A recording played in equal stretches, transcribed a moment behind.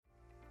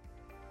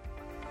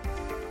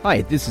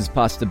Hi, this is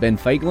Pastor Ben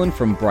Fagelin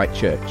from Bright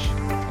Church.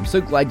 I'm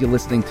so glad you're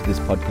listening to this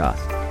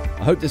podcast.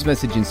 I hope this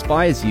message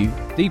inspires you,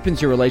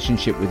 deepens your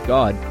relationship with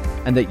God,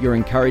 and that you're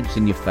encouraged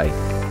in your faith.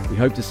 We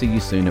hope to see you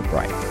soon at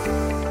Bright.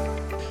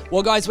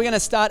 Well, guys, we're going to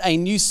start a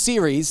new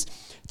series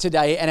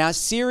today, and our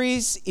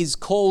series is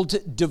called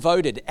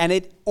Devoted, and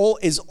it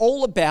is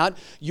all about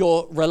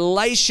your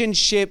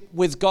relationship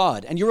with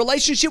God. And your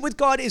relationship with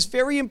God is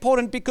very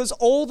important because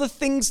all the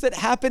things that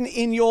happen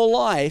in your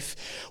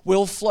life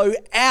will flow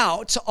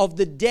out of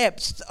the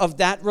depth of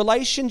that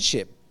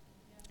relationship.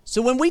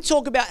 So when we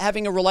talk about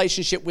having a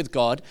relationship with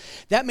God,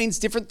 that means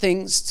different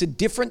things to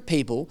different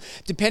people,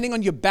 depending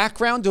on your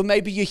background or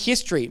maybe your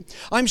history.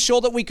 I'm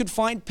sure that we could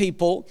find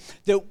people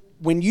that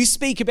when you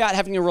speak about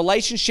having a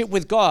relationship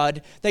with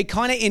God, they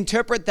kind of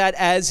interpret that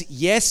as,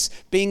 yes,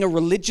 being a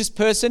religious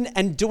person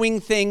and doing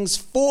things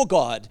for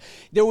God.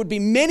 There would be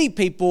many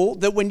people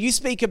that when you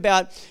speak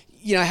about,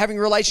 having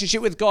a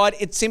relationship with God,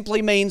 it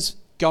simply means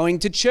going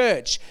to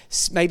church,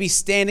 maybe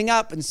standing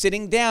up and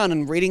sitting down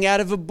and reading out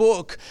of a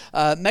book.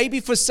 Maybe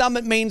for some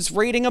it means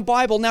reading a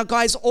Bible. Now,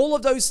 guys, all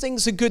of those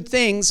things are good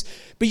things,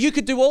 but you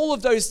could do all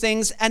of those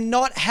things and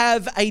not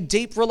have a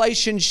deep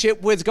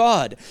relationship with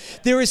God.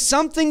 There is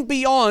something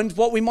beyond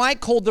what we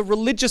might call the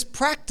religious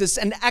practice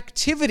and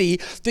activity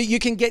that you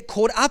can get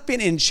caught up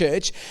in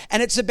church,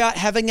 and it's about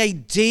having a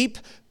deep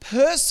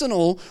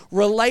personal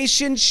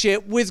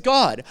relationship with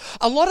God.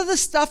 A lot of the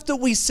stuff that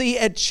we see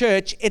at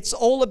church, it's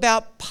all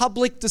about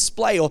public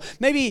display or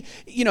maybe,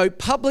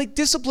 public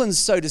disciplines,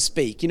 so to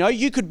speak.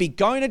 You could be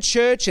going to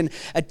church and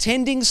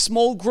attending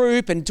small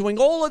group and doing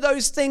all of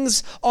those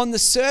things on the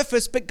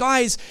surface. But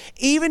guys,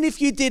 even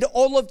if you did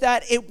all of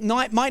that, it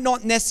might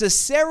not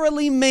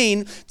necessarily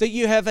mean that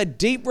you have a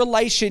deep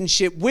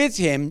relationship with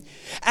Him.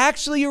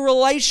 Actually, a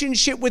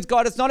relationship with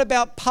God is not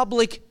about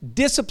public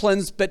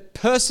disciplines, but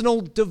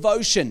personal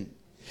devotion.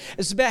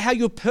 It's about how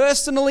you're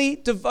personally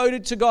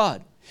devoted to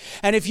God.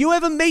 And if you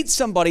ever meet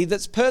somebody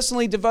that's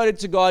personally devoted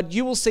to God,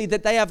 you will see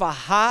that they have a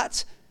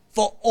heart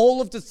for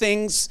all of the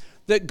things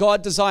that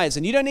God desires.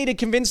 And you don't need to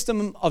convince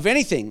them of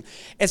anything.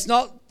 It's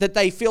not that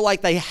they feel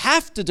like they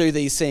have to do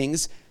these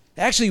things.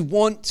 They actually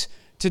want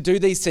to do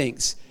these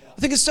things.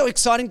 I think it's so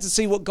exciting to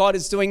see what God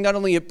is doing, not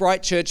only at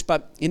Bright Church,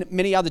 but in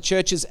many other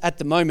churches at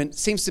the moment. It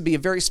seems to be a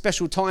very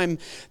special time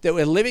that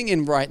we're living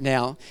in right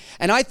now.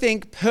 And I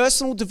think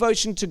personal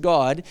devotion to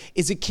God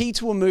is a key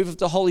to a move of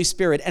the Holy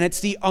Spirit, and it's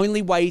the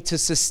only way to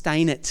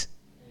sustain it.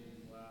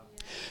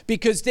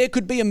 Because there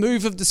could be a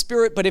move of the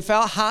Spirit, but if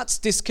our hearts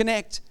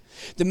disconnect,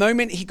 the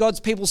moment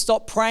God's people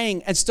stop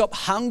praying and stop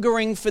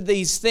hungering for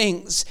these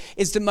things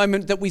is the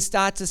moment that we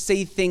start to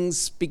see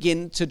things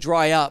begin to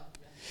dry up.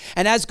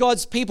 And as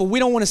God's people, we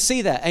don't want to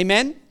see that.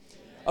 Amen?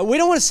 We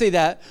don't want to see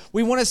that.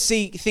 We want to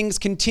see things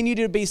continue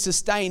to be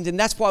sustained. And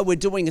that's why we're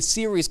doing a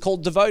series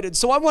called Devoted.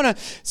 So I want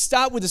to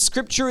start with a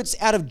scripture. It's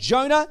out of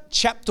Jonah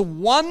chapter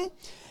 1.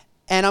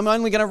 And I'm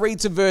only going to read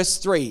to verse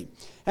 3.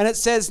 And it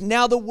says,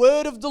 "Now the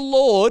word of the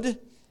Lord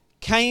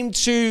came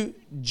to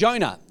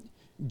Jonah."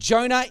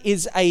 Jonah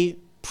is a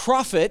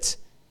prophet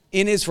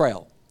in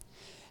Israel.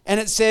 And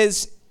it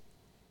says,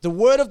 "The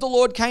word of the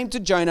Lord came to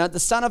Jonah, the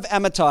son of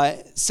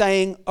Amittai,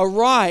 saying,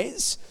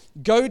 Arise,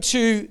 go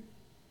to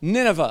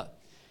Nineveh."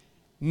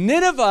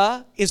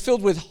 Nineveh is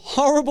filled with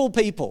horrible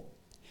people.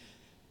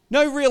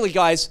 No, really,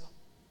 guys,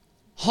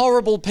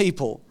 horrible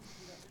people.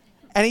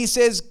 And he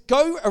says,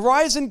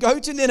 Arise and go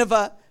to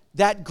Nineveh,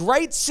 that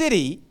great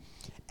city,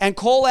 and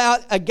call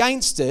out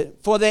against it,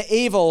 for their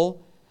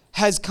evil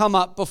has come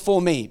up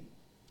before me.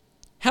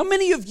 How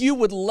many of you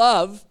would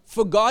love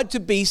for God to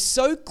be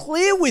so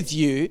clear with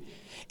you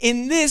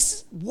in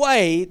this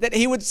way that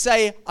He would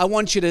say, I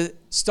want you to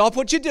stop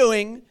what you're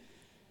doing,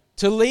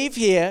 to leave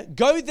here,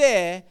 go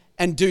there,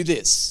 and do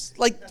this?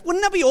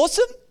 Wouldn't that be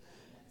awesome?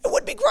 It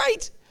would be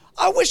great.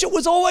 I wish it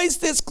was always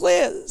this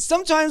clear.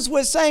 Sometimes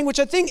we're saying, which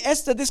I think,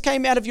 Esther, this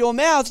came out of your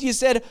mouth. You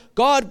said,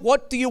 God,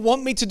 what do you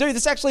want me to do?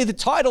 This is actually the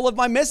title of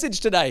my message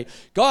today.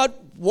 God,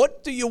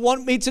 what do you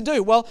want me to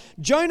do? Well,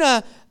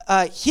 Jonah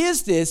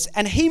hears this,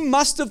 and he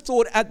must have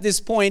thought at this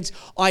point,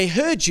 I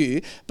heard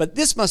you, but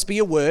this must be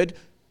a word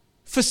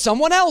for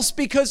someone else,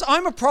 because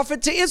I'm a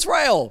prophet to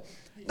Israel,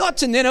 not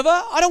to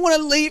Nineveh. I don't want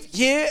to leave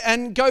here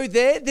and go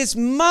there. This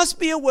must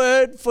be a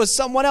word for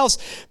someone else.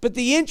 But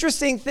the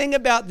interesting thing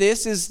about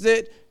this is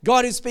that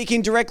God is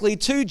speaking directly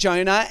to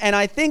Jonah, and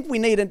I think we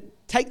need to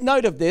take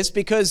note of this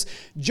because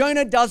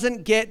Jonah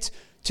doesn't get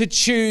to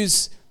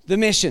choose the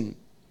mission.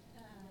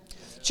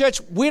 Church,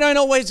 we don't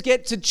always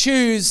get to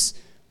choose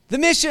the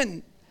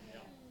mission.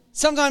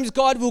 Sometimes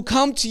God will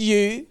come to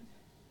you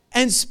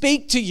and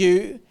speak to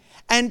you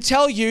and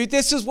tell you,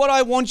 this is what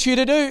I want you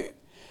to do.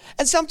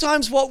 And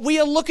sometimes what we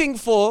are looking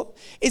for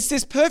is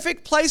this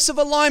perfect place of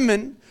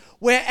alignment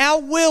where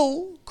our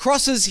will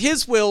crosses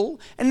His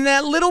will, and in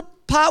that little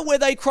part where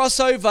they cross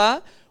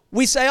over,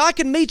 we say, I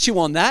can meet you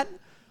on that.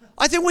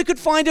 I think we could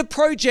find a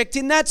project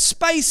in that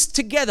space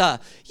together.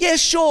 Yeah,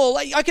 sure.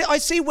 I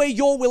see where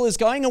your will is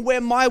going and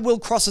where my will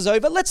crosses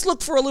over. Let's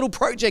look for a little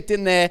project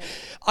in there.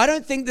 I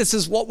don't think this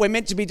is what we're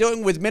meant to be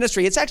doing with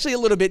ministry. It's actually a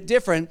little bit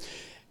different.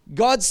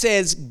 God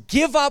says,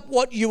 give up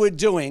what you were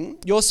doing,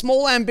 your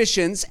small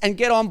ambitions, and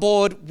get on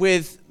board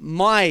with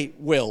my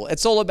will.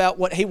 It's all about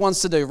what he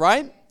wants to do,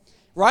 right?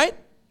 Right?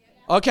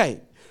 Okay.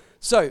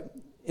 So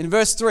in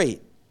verse 3,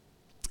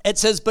 it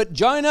says, but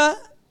Jonah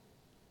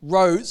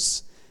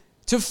rose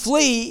to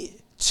flee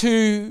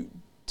to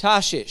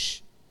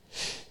Tarshish.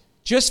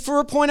 Just for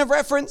a point of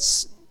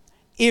reference,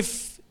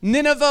 if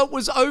Nineveh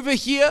was over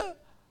here,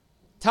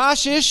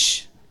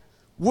 Tarshish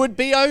would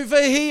be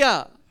over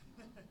here.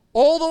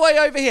 All the way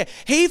over here.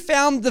 He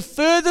found the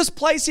furthest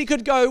place he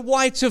could go.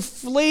 Why? To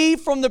flee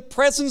from the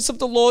presence of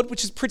the Lord,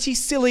 which is pretty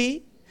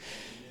silly.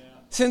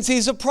 Since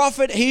he's a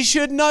prophet, he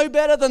should know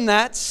better than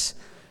that.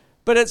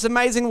 But it's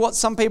amazing what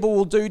some people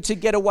will do to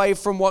get away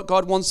from what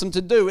God wants them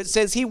to do. It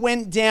says he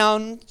went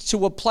down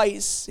to a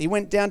place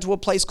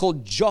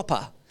called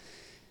Joppa.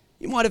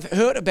 You might have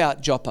heard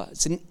about Joppa.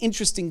 It's an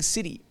interesting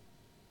city.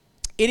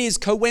 It is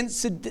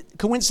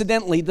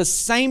coincidentally the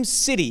same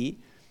city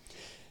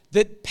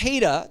that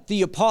Peter,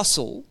 the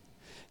apostle,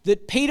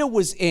 that Peter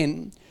was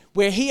in,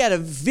 where he had a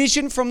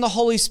vision from the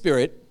Holy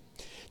Spirit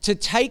to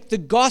take the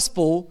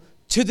gospel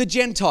to the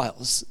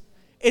Gentiles.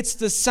 It's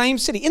the same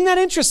city. Isn't that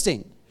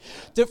interesting?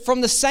 That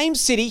from the same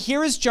city,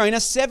 here is Jonah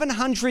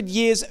 700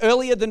 years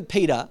earlier than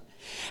Peter,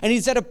 and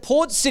he's at a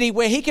port city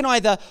where he can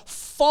either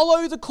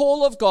follow the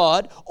call of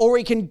God or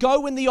he can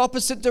go in the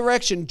opposite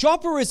direction.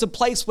 Joppa is a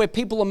place where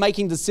people are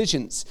making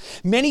decisions.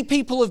 Many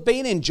people have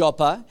been in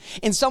Joppa.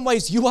 In some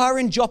ways, you are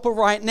in Joppa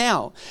right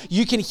now.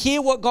 You can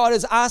hear what God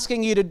is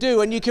asking you to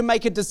do, and you can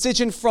make a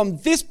decision from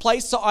this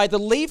place to either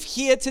leave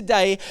here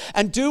today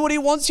and do what he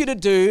wants you to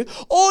do,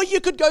 or you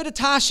could go to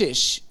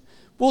Tarshish.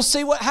 We'll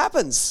see what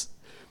happens.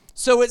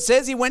 So it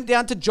says he went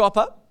down to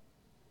Joppa,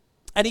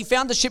 and he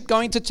found the ship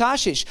going to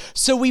Tarshish.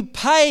 So he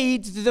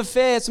paid the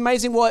fare. It's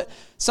amazing what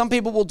some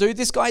people will do.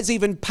 This guy's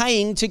even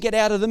paying to get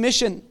out of the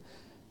mission.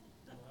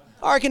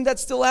 I reckon that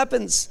still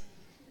happens.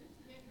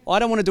 I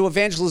don't want to do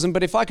evangelism,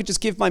 but if I could just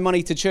give my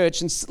money to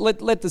church and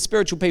let the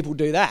spiritual people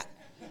do that.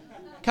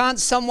 Can't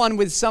someone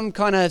with some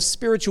kind of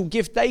spiritual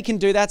gift, they can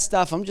do that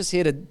stuff. I'm just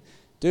here to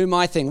do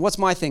my thing. What's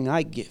my thing?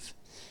 I give.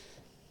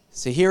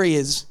 So here he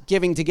is,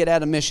 giving to get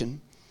out of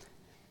mission.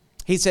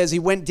 He says he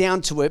went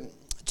down to it,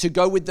 to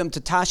go with them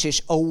to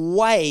Tarshish,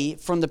 away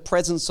from the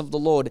presence of the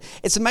Lord.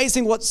 It's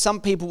amazing what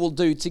some people will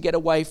do to get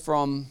away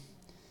from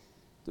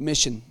the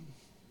mission.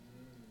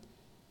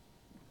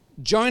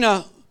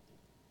 Jonah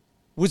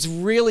was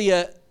really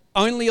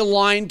only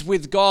aligned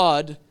with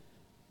God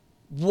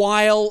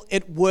while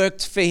it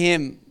worked for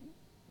him.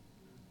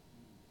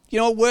 You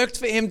know, it worked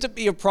for him to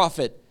be a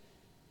prophet.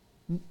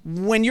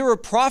 When you're a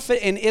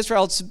prophet in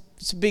Israel,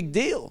 it's a big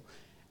deal.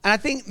 And I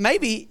think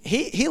maybe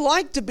he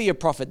liked to be a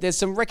prophet. There's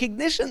some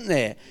recognition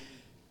there.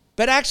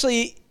 But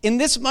actually, in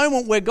this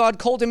moment where God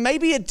called him,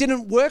 maybe it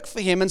didn't work for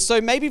him. And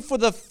so maybe for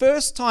the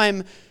first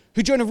time,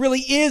 who Jonah really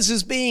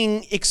is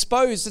being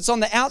exposed. It's on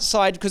the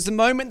outside, because the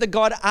moment that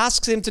God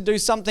asks him to do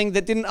something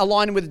that didn't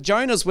align with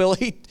Jonah's will,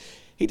 he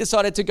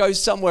decided to go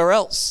somewhere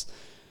else.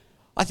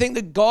 I think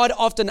that God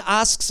often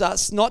asks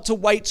us not to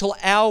wait till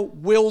our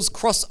wills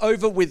cross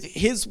over with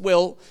his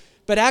will,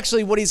 but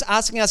actually what he's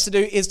asking us to do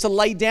is to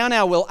lay down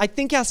our will. I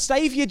think our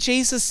Savior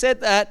Jesus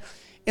said that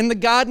in the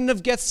Garden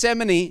of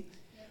Gethsemane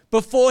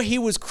before he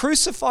was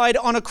crucified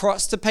on a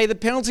cross to pay the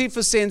penalty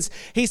for sins.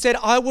 He said,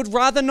 I would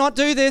rather not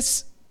do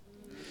this.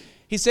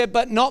 He said,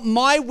 but not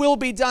my will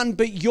be done,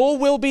 but your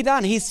will be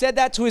done. He said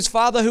that to his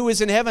Father who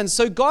is in heaven.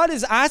 So God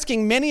is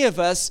asking many of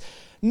us,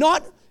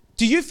 not,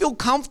 do you feel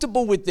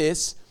comfortable with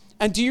this?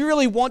 And do you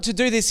really want to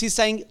do this? He's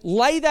saying,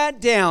 lay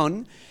that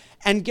down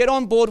and get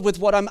on board with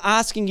what I'm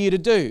asking you to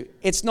do.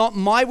 It's not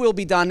my will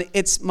be done,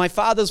 it's my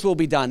Father's will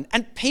be done.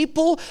 And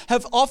people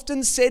have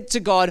often said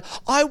to God,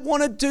 I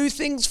want to do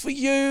things for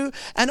you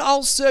and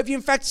I'll serve you.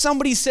 In fact,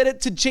 somebody said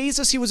it to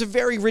Jesus. He was a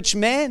very rich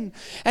man.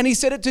 And he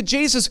said it to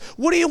Jesus,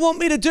 what do you want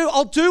me to do?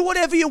 I'll do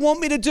whatever you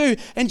want me to do.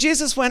 And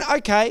Jesus went,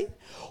 okay,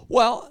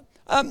 how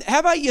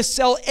about you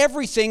sell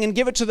everything and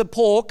give it to the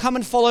poor? Come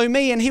and follow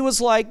me. And he was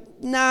like,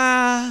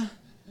 nah.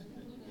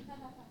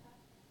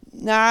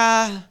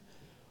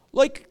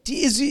 Like,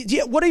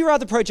 what are your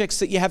other projects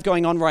that you have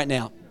going on right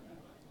now?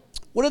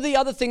 What are the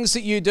other things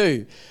that you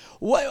do?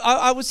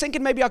 I was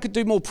thinking maybe I could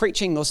do more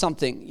preaching or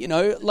something, you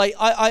know, like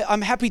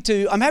I'm happy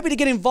to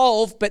get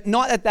involved, but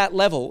not at that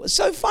level. It's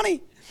so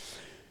funny.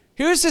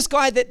 Here's this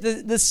guy that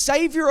the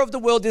Savior of the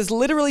world is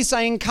literally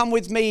saying, come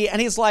with me. And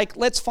he's like,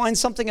 let's find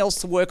something else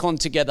to work on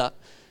together.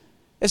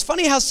 It's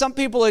funny how some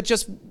people are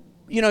just,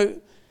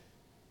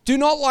 do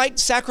not like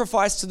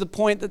sacrifice to the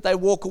point that they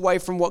walk away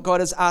from what God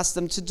has asked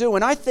them to do.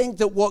 And I think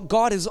that what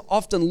God is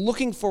often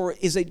looking for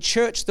is a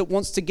church that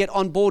wants to get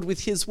on board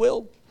with his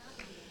will.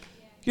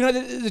 You know,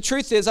 the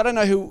truth is, I don't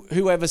know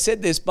whoever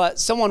said this, but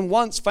someone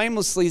once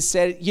famously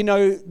said,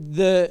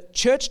 the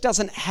church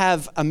doesn't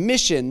have a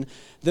mission.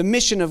 The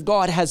mission of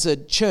God has a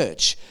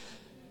church.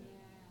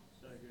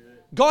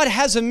 God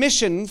has a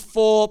mission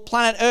for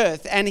planet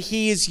Earth, and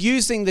he is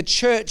using the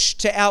church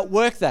to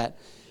outwork that.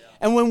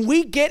 And when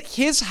we get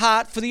his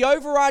heart for the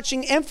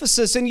overarching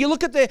emphasis, and you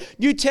look at the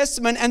New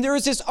Testament, and there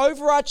is this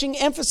overarching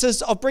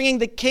emphasis of bringing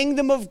the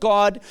kingdom of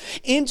God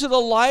into the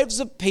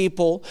lives of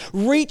people,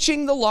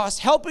 reaching the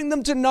lost, helping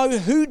them to know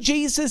who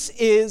Jesus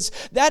is,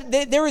 that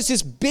there is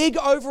this big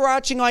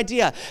overarching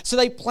idea. So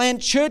they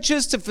plant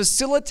churches to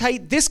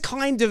facilitate this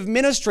kind of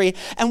ministry.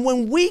 And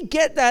when we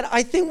get that,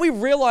 I think we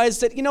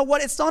realize that, you know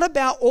what, it's not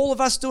about all of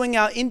us doing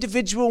our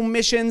individual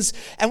missions.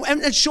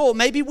 And sure,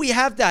 maybe we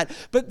have that,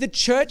 but the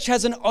church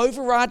has an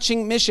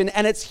overarching mission,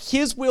 and it's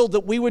his will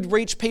that we would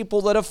reach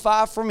people that are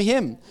far from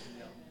him.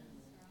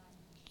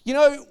 You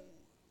know,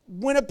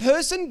 when a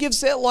person gives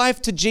their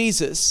life to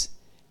Jesus,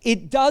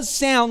 it does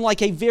sound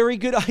like a very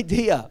good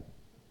idea.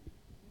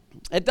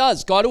 It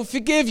does. God will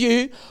forgive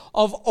you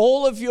of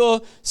all of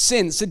your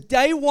sins. So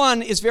day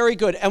one is very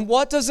good. And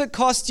what does it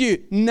cost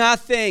you?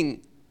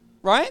 Nothing,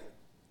 right?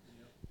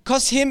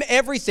 Costs him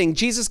everything.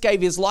 Jesus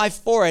gave his life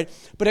for it,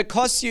 but it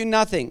costs you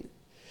nothing.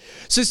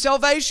 So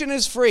salvation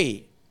is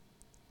free.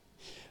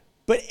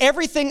 But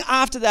everything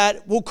after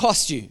that will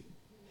cost you.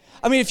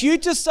 I mean, if you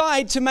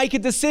decide to make a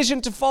decision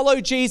to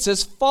follow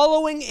Jesus,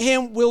 following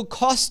him will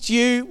cost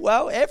you,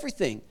 well,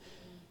 everything.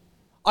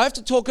 I have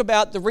to talk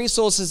about the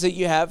resources that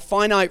you have,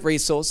 finite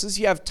resources.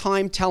 You have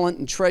time, talent,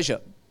 and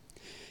treasure.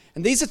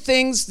 And these are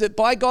things that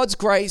by God's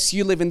grace,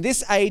 you live in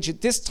this age,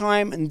 at this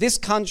time, in this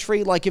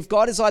country, like if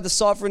God is either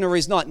sovereign or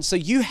he's not. And so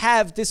you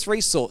have this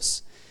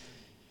resource.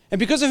 And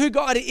because of who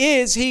God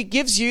is, he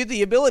gives you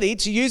the ability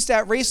to use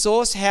that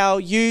resource how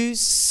you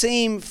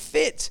seem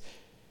fit.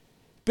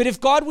 But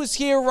if God was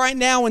here right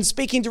now and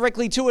speaking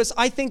directly to us,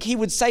 I think he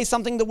would say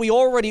something that we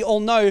already all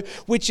know,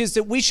 which is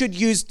that we should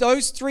use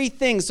those three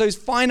things, those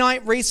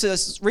finite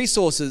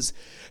resources,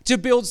 to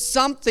build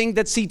something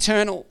that's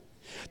eternal.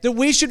 That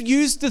we should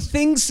use the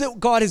things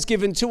that God has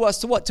given to us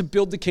to what? To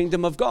build the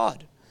kingdom of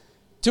God,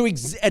 to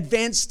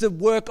advance the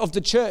work of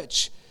the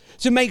church,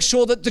 to make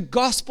sure that the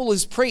gospel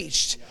is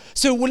preached,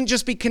 so it wouldn't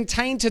just be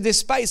contained to this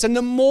space. And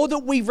the more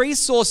that we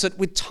resource it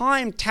with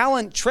time,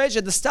 talent,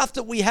 treasure, the stuff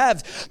that we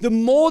have, the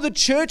more the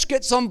church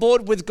gets on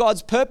board with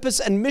God's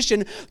purpose and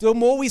mission, the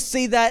more we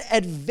see that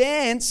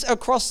advance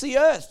across the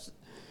earth.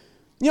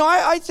 You know,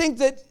 I think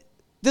that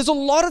there's a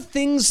lot of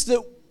things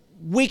that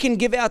we can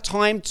give our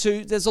time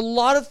to. There's a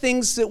lot of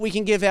things that we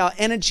can give our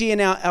energy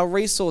and our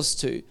resource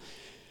to.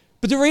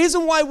 But the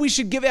reason why we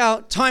should give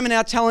our time and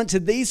our talent to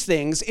these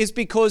things is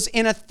because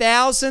in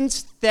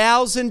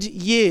 1,000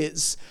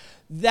 years,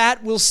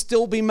 that will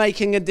still be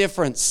making a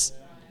difference.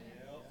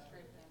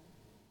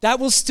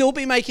 That will still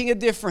be making a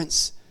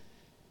difference.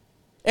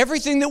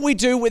 Everything that we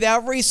do with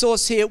our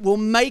resource here will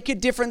make a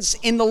difference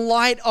in the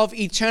light of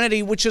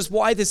eternity, which is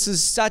why this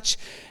is such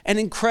an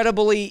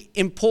incredibly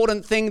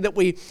important thing that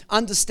we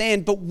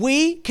understand. But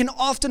we can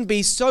often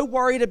be so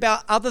worried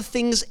about other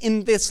things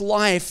in this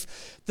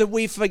life that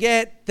we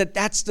forget that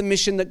that's the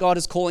mission that God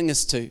is calling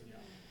us to.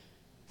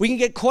 We can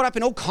get caught up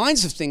in all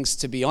kinds of things,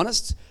 to be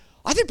honest.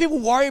 I think people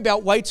worry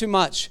about way too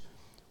much.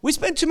 We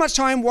spend too much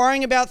time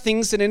worrying about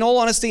things that, in all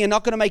honesty, are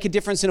not going to make a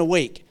difference in a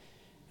week.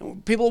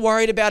 People are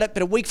worried about it,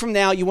 but a week from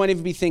now, you won't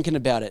even be thinking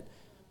about it.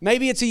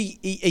 Maybe it's a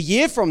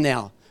year from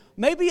now.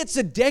 Maybe it's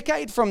a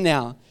decade from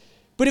now.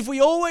 But if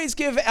we always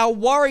give our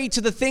worry to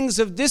the things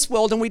of this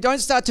world and we don't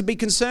start to be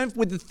concerned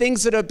with the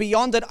things that are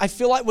beyond it, I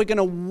feel like we're going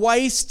to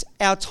waste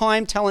our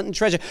time, talent, and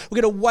treasure.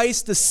 We're going to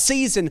waste the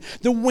season,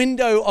 the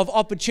window of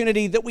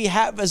opportunity that we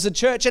have as a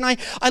church. And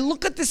I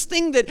look at this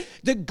thing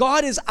that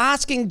God is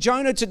asking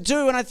Jonah to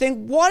do, and I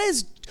think, why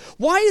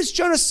is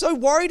Jonah so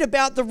worried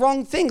about the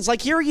wrong things?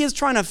 Like, here he is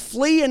trying to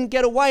flee and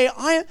get away.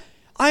 I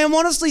am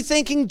honestly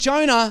thinking,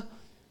 Jonah,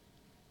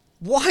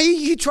 why are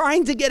you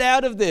trying to get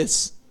out of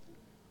this?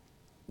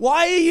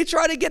 Why are you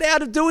trying to get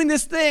out of doing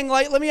this thing?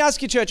 Like, let me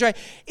ask you, church, right?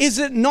 Is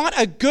it not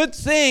a good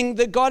thing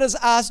that God has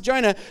asked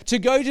Jonah to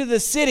go to the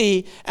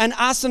city and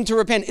ask them to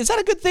repent? Is that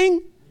a good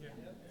thing?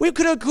 Yeah.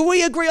 Could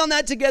we agree on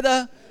that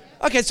together?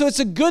 Okay, so it's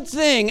a good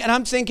thing. And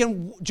I'm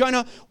thinking,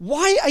 Jonah,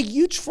 why are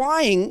you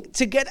trying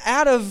to get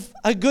out of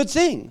a good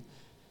thing?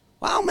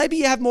 Well, maybe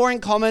you have more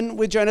in common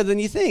with Jonah than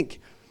you think.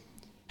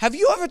 Have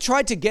you ever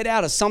tried to get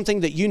out of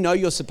something that you know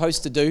you're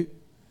supposed to do?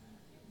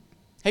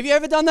 Have you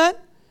ever done that?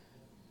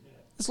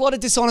 There's a lot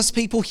of dishonest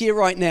people here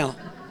right now.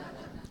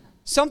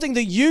 Something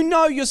that you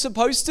know you're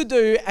supposed to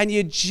do and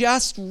you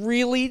just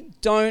really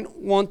don't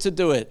want to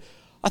do it.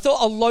 I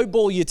thought I'll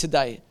lowball you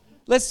today.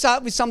 Let's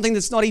start with something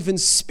that's not even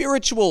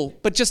spiritual,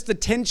 but just the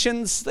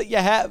tensions that you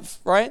have,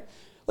 right?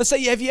 Let's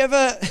say, have you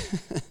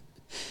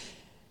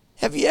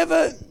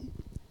ever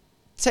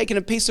taken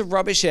a piece of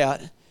rubbish out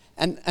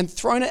and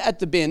thrown it at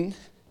the bin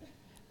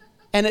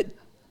and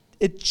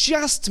it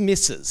just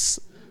misses?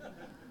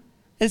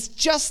 And it's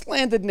just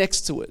landed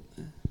next to it.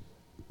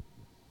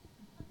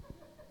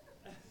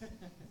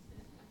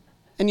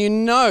 And you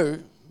know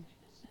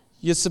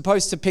you're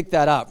supposed to pick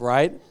that up,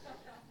 right?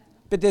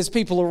 But there's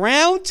people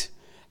around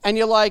and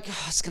you're like,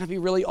 it's going to be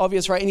really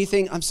obvious, right?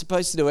 Anything, I'm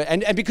supposed to do it.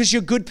 And because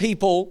you're good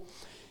people,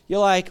 You're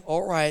like,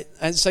 all right.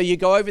 And so you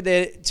go over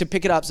there to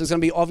pick it up. So it's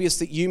going to be obvious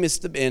that you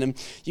missed the bin.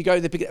 And you go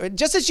to pick it up.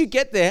 Just as you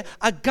get there,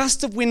 a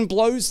gust of wind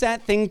blows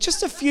that thing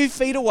just a few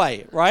feet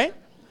away, right?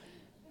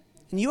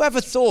 And you have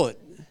a thought.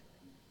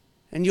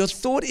 And your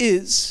thought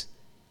is,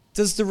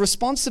 does the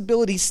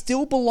responsibility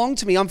still belong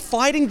to me? I'm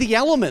fighting the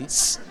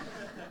elements.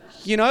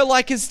 You know,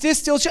 like, is this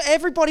still,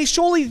 everybody,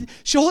 surely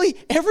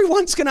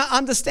everyone's going to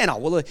understand. Oh,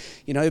 well,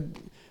 you know,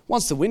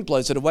 once the wind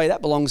blows it away,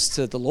 that belongs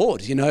to the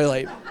Lord, you know,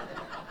 like,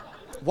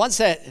 once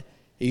that,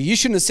 you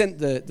shouldn't have sent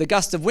the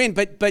gust of wind,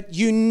 but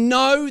you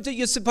know that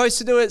you're supposed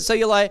to do it. So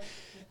you're like,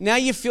 now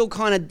you feel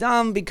kind of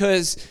dumb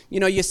because, you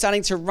know, you're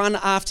starting to run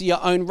after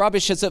your own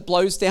rubbish as it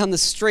blows down the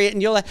street.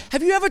 And you're like,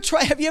 have you ever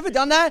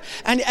done that?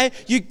 And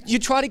you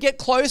try to get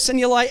close and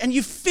you're like, and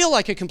you feel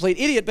like a complete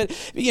idiot, but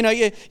you know,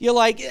 you're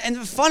like, and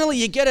finally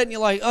you get it and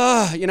you're like,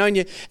 oh, you know,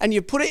 and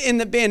you put it in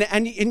the bin.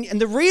 And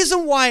the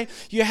reason why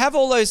you have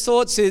all those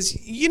thoughts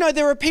is, you know,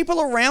 there are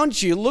people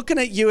around you looking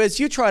at you as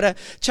you try to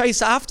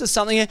chase after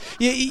something.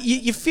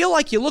 You feel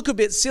like you look a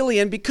bit silly,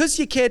 and because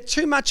you care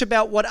too much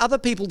about what other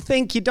people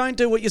think, you don't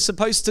do what you're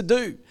supposed to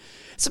do.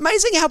 It's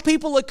amazing how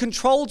people are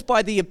controlled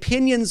by the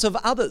opinions of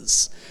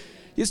others.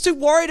 You're too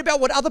worried about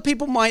what other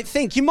people might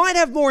think. You might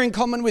have more in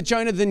common with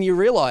Jonah than you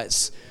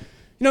realize.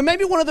 You know,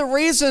 maybe one of the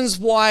reasons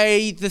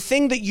why the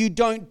thing that you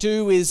don't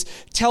do is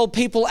tell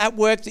people at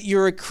work that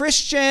you're a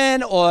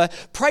Christian or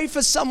pray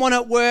for someone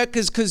at work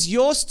is because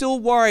you're still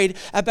worried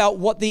about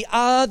what the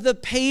other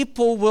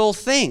people will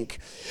think.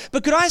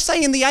 But could I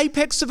say, in the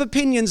apex of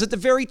opinions at the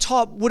very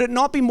top, would it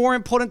not be more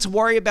important to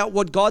worry about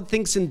what God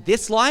thinks in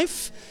this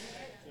life?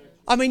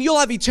 I mean, you'll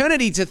have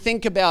eternity to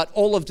think about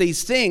all of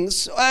these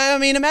things. I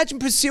mean, imagine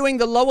pursuing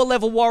the lower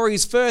level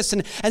worries first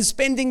and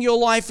spending your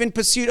life in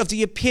pursuit of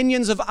the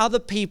opinions of other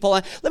people.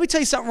 And let me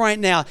tell you something right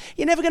now.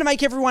 You're never going to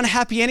make everyone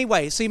happy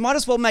anyway, so you might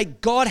as well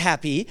make God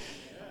happy,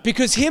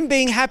 because him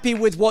being happy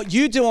with what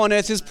you do on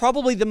earth is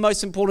probably the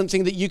most important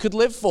thing that you could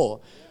live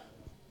for.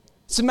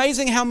 It's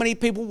amazing how many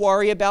people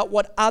worry about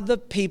what other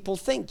people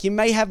think. You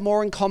may have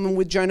more in common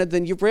with Jonah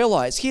than you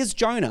realize. Here's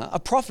Jonah, a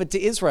prophet to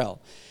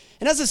Israel.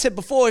 And as I said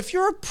before, if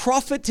you're a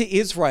prophet to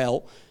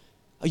Israel,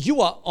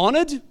 you are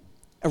honored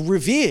and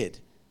revered.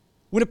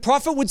 When a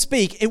prophet would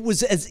speak, it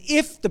was as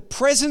if the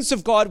presence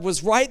of God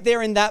was right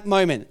there in that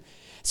moment.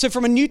 So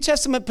from a New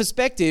Testament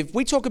perspective,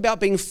 we talk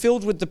about being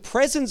filled with the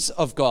presence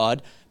of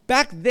God.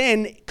 Back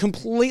then,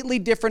 completely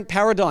different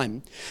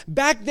paradigm.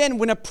 Back then,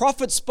 when a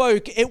prophet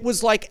spoke, it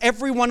was like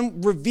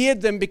everyone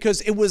revered them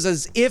because it was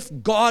as if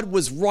God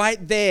was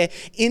right there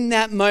in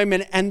that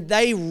moment, and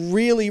they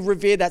really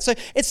revered that. So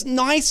it's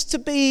nice to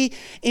be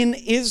in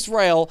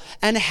Israel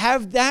and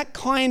have that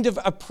kind of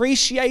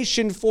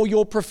appreciation for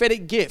your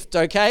prophetic gift,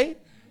 okay?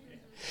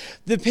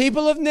 The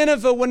people of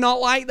Nineveh were not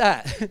like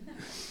that.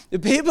 The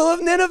people of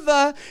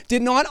Nineveh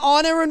did not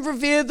honor and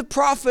revere the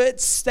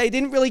prophets. They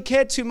didn't really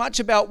care too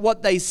much about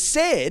what they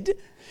said.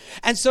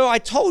 And so I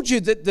told you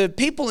that the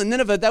people in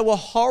Nineveh, they were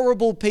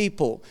horrible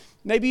people.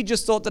 Maybe you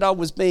just thought that I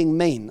was being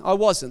mean. I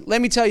wasn't.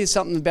 Let me tell you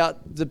something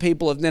about the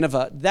people of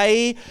Nineveh.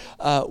 They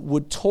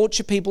would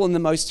torture people in the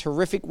most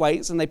horrific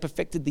ways, and they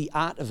perfected the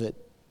art of it.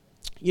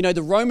 You know,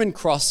 the Roman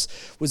cross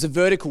was a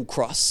vertical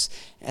cross.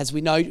 As we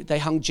know, they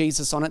hung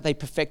Jesus on it. They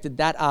perfected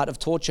that art of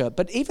torture.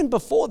 But even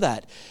before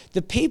that,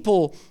 the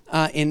people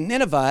in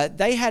Nineveh,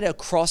 they had a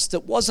cross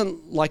that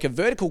wasn't like a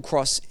vertical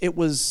cross. It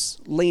was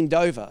leaned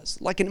over,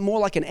 more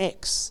like an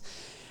X.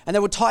 And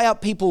they would tie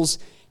up people's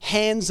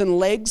hands and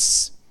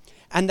legs,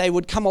 and they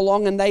would come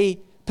along and they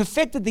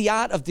perfected the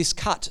art of this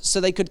cut, so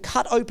they could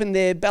cut open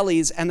their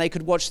bellies and they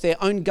could watch their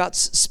own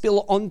guts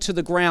spill onto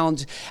the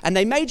ground. And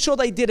they made sure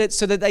they did it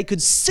so that they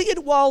could see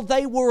it while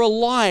they were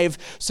alive,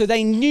 so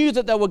they knew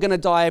that they were going to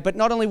die. But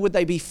not only would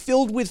they be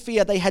filled with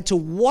fear, they had to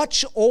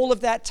watch all of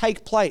that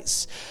take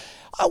place.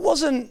 I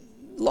wasn't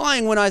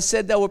lying when I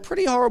said they were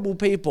pretty horrible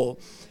people.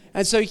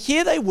 And so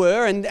here they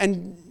were,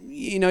 and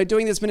you know,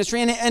 doing this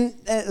ministry and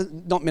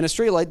not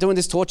ministry, like doing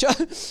this torture.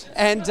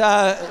 And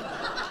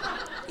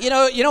You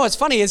know what's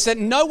funny is that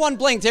no one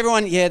blinked.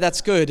 Everyone, yeah,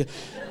 that's good.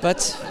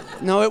 But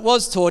no, it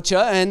was torture.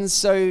 And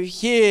so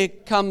here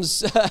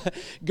comes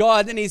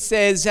God, and he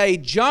says, hey,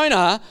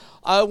 Jonah,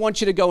 I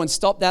want you to go and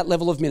stop that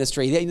level of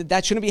ministry.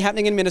 That shouldn't be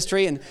happening in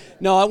ministry. And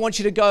no, I want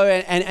you to go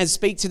and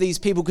speak to these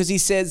people, because he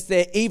says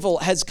their evil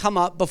has come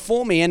up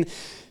before me.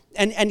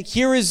 And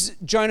here is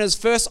Jonah's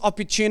first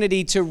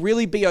opportunity to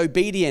really be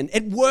obedient.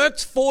 It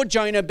worked for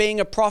Jonah being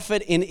a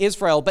prophet in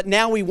Israel, but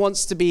now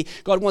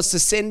God wants to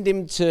send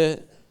him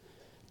to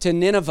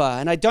Nineveh.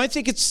 And I don't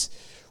think it's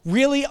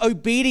really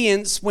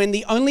obedience when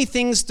the only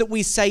things that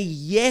we say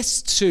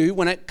yes to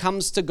when it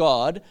comes to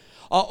God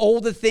are all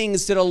the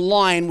things that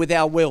align with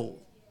our will.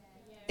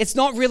 It's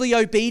not really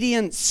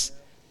obedience.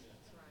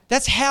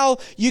 That's how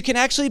you can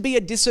actually be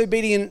a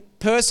disobedient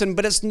person,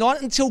 but it's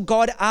not until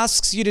God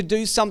asks you to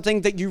do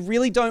something that you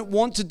really don't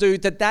want to do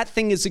that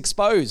thing is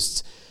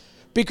exposed.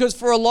 Because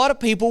for a lot of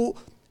people,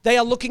 they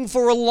are looking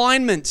for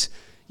alignment.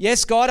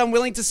 Yes, God, I'm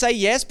willing to say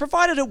yes,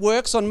 provided it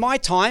works on my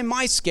time,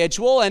 my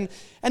schedule. And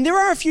there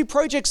are a few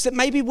projects that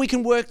maybe we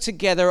can work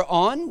together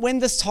on when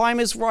this time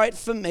is right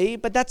for me,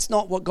 but that's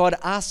not what God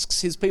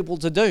asks his people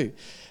to do.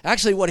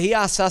 Actually, what he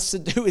asks us to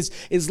do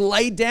is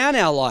lay down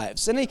our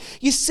lives. And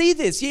you see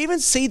this, you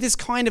even see this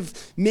kind of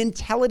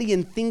mentality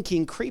and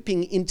thinking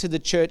creeping into the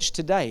church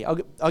today.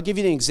 I'll give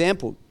you an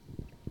example.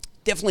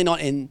 Definitely not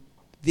in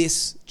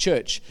this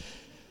church.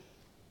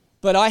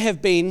 But I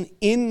have been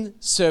in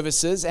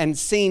services and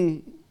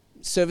seen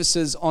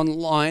services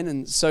online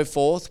and so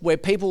forth where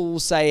people will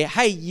say,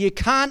 hey, you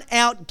can't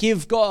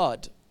outgive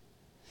God.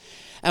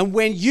 And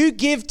when you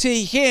give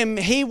to him,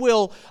 he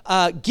will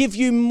give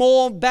you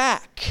more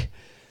back.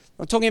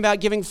 I'm talking about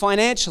giving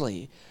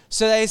financially.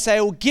 So they say,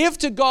 well, give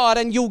to God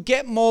and you'll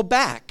get more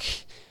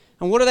back.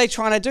 And what are they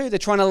trying to do? They're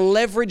trying to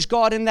leverage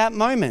God in that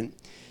moment.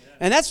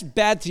 And that's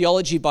bad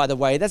theology, by the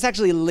way. That's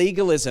actually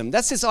legalism.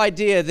 That's this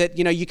idea that,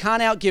 you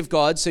can't outgive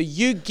God, so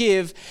you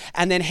give,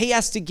 and then he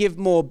has to give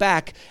more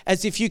back,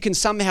 as if you can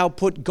somehow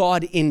put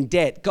God in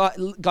debt.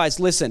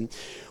 Guys, listen.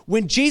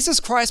 When Jesus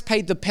Christ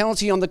paid the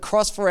penalty on the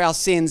cross for our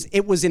sins,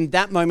 it was in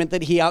that moment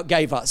that he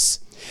outgave us.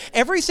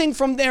 Everything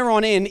from there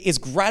on in is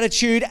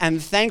gratitude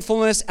and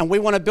thankfulness, and we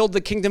want to build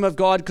the kingdom of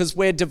God because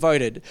we're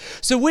devoted.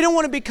 So we don't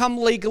want to become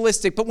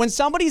legalistic, but when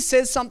somebody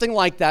says something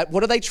like that,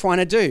 what are they trying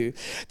to do?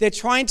 They're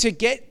trying to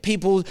get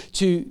people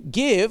to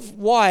give.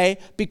 Why?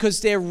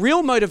 Because their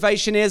real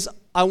motivation is,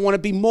 I want to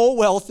be more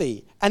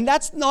wealthy. And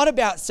that's not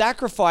about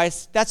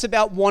sacrifice, that's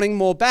about wanting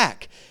more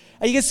back.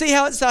 And you can see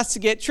how it starts to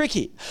get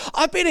tricky.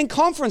 I've been in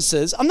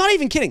conferences, I'm not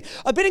even kidding,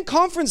 I've been in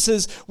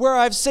conferences where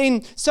I've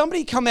seen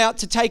somebody come out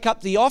to take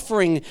up the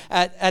offering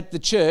at the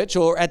church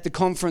or at the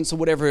conference or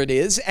whatever it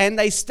is, and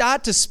they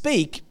start to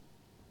speak,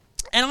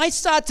 and I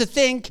start to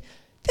think,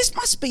 this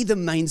must be the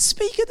main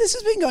speaker. This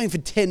has been going for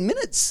 10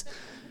 minutes.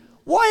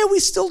 Why are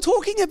we still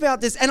talking about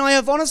this? And I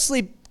have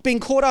honestly been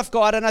caught off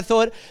guard, and I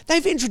thought,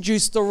 they've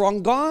introduced the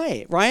wrong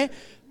guy, right?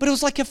 But it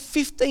was like a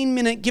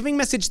 15-minute giving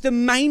message. The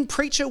main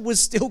preacher was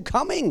still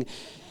coming.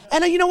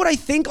 And you know what I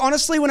think,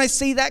 honestly, when I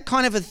see that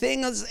kind of a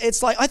thing?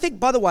 It's like, I think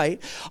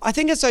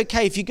it's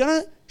okay if you're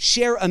going to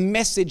share a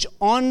message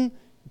on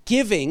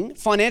giving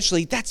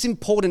financially, that's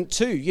important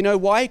too. You know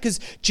why? Because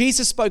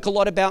Jesus spoke a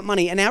lot about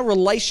money, and our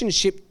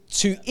relationship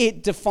to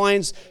it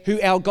defines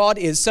who our God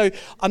is. So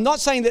I'm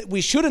not saying that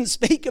we shouldn't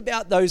speak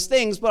about those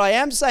things, but I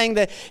am saying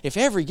that if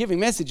every giving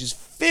message is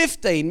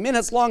 15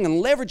 minutes long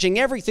and leveraging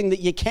everything that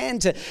you can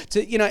to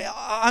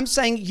I'm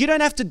saying you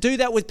don't have to do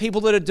that with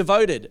people that are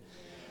devoted.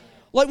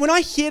 Like when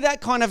I hear that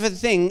kind of a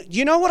thing,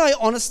 you know what I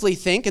honestly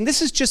think? And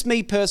this is just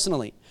me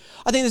personally.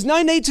 I think there's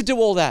no need to do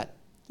all that.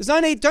 There's no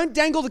need. Don't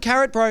dangle the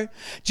carrot, bro.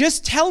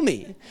 Just tell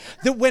me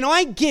that when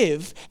I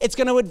give, it's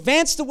going to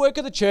advance the work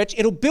of the church.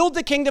 It'll build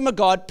the kingdom of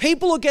God.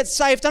 People will get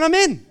saved, and I'm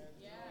in.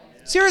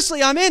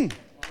 Seriously, I'm in.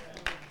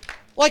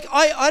 Like,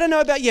 I don't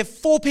know about you.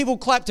 4 people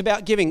clapped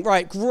about giving.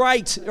 Right,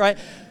 great, right?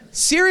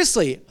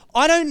 Seriously,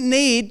 I don't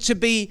need to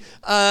be,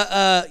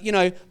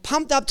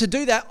 pumped up to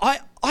do that.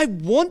 I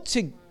want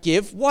to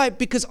give. Why?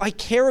 Because I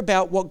care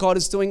about what God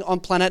is doing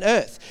on planet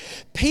Earth.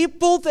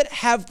 People that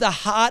have the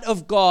heart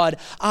of God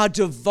are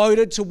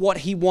devoted to what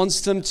he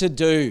wants them to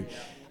do.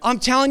 I'm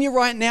telling you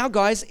right now,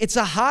 guys, it's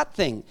a heart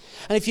thing.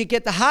 And if you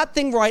get the heart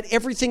thing right,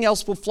 everything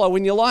else will flow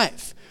in your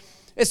life.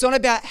 It's not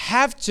about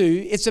have to,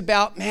 it's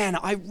about, man,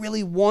 I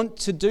really want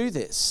to do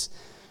this.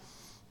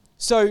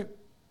 So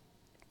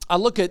I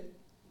look at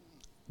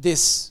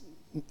this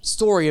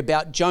story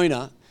about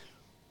Jonah,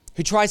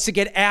 who tries to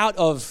get out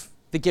of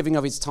the giving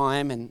of his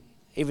time and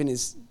even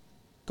his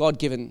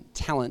God-given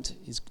talent,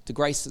 the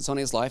grace that's on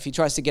his life. He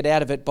tries to get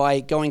out of it by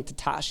going to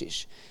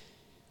Tarshish.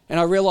 And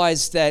I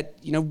realized that,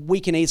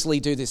 we can easily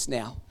do this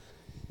now.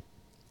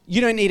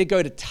 You don't need to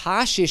go to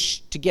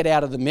Tarshish to get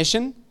out of the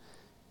mission.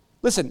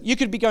 Listen, you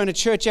could be going to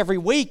church every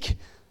week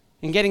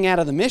and getting out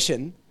of the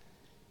mission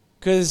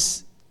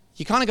because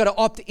you kind of got to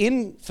opt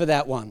in for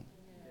that one.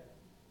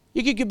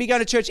 You could be going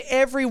to church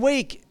every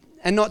week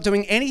and not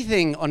doing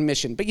anything on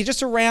mission, but you're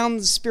just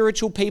around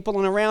spiritual people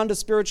and around a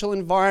spiritual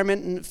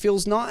environment, and it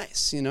feels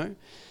nice,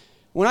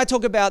 When I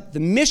talk about the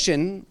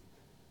mission,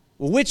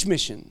 well, which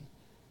mission?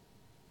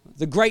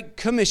 The Great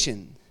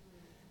Commission.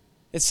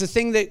 It's the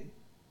thing that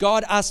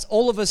God asked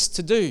all of us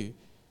to do,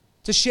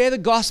 to share the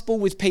gospel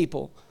with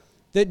people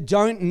that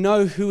don't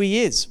know who he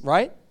is,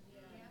 right?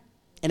 Yeah.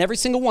 And every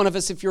single one of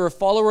us, if you're a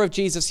follower of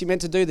Jesus, you're meant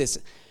to do this.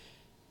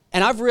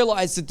 And I've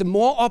realized that the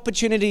more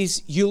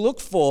opportunities you look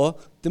for,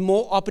 the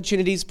more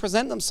opportunities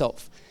present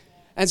themselves.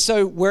 And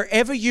so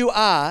wherever you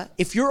are,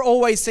 if you're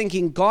always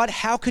thinking, God,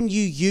 how can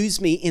you use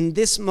me in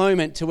this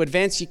moment to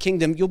advance your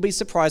kingdom, you'll be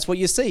surprised what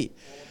you see.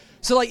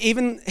 So like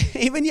even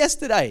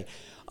yesterday,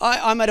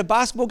 I'm at a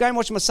basketball game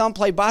watching my son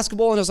play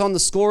basketball, and I was on the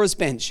scorer's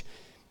bench.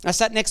 I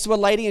sat next to a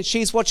lady and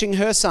she's watching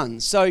her son.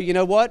 So you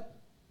know what?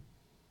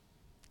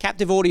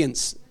 Captive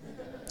audience.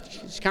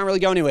 She can't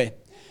really go anywhere.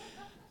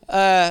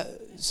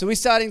 So we're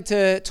starting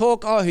to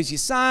talk, who's your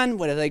son?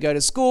 Where do they go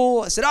to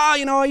school? I said,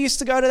 I used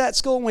to go to that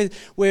school. And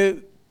we're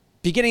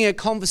beginning a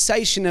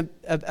conversation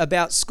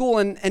about school.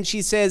 And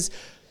she says,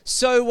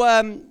 So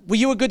were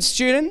you a good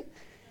student?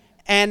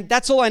 And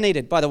that's all I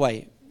needed, by the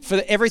way,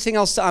 for everything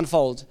else to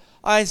unfold.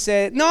 I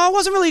said, no, I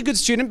wasn't really a good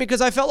student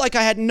because I felt like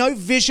I had no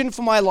vision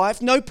for my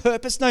life, no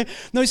purpose,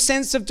 no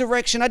sense of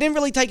direction. I didn't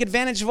really take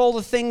advantage of all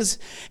the things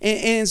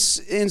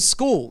in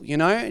school, you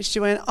know. And she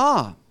went,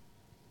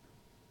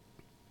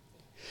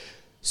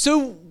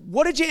 So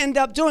what did you end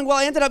up doing? Well,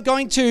 I ended up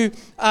going to,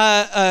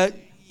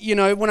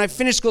 when I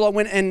finished school, I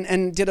went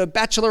and did a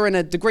bachelor and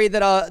a degree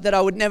that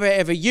I would never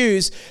ever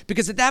use,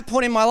 because at that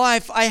point in my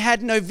life, I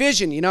had no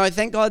vision. You know,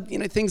 thank God,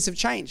 things have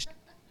changed.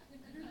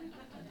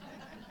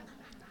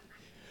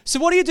 So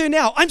what do you do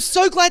now? I'm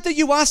so glad that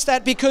you asked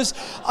that, because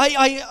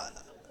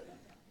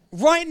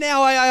right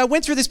now I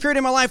went through this period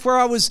in my life where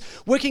I was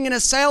working in a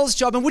sales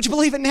job, and would you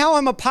believe it, now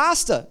I'm a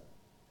pastor.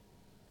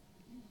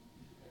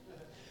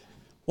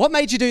 What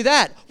made you do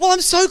that? Well,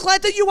 I'm so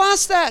glad that you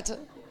asked that.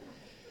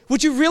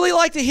 Would you really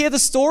like to hear the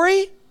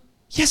story?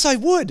 Yes, I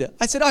would.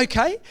 I said,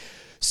 okay.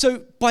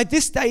 So by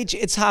this stage,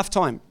 it's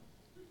halftime.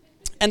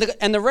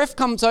 And the ref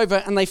comes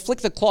over and they flick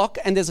the clock,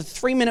 and there's a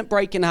 3-minute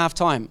break in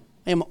halftime.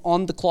 I am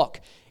on the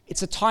clock.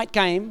 It's a tight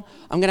game.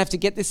 I'm going to have to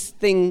get this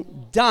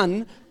thing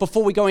done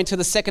before we go into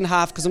the second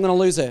half, because I'm going to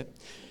lose her.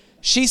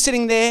 She's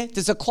sitting there.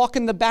 There's a clock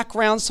in the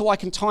background so I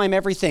can time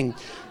everything.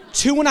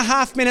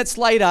 2.5 minutes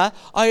later,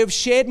 I have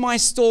shared my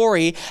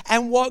story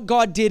and what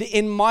God did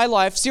in my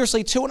life.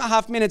 Seriously,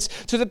 2.5 minutes,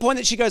 to the point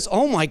that she goes,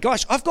 oh my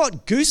gosh, I've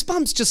got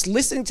goosebumps just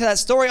listening to that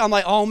story. I'm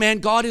like, oh man,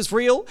 God is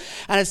real.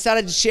 And I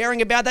started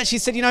sharing about that. She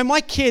said, my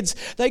kids,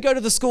 they go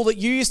to the school that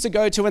you used to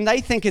go to, and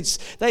they think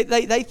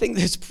they think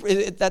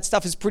that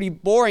stuff is pretty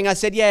boring. I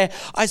said, yeah.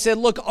 I said,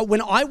 look,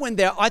 when I went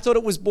there, I thought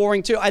it was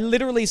boring too. I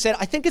literally said,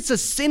 I think it's a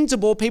sin to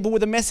bore people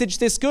with a message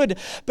this good.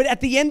 But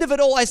at the end of it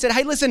all, I said,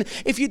 hey, listen,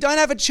 if you don't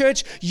have a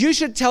church, you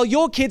should tell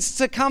your kids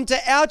to come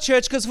to our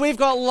church, because we've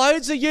got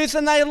loads of youth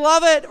and they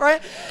love it,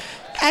 right?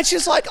 And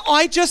she's like,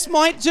 I just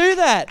might do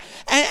that.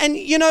 And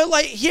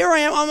here I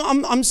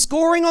am, I'm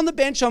scoring on the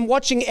bench. I'm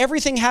watching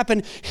everything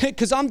happen,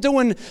 because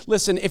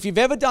listen, if you've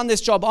ever done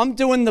this job, I'm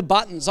doing the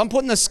buttons. I'm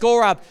putting the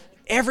score up.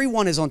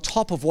 Everyone is on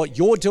top of what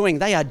you're doing.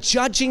 They are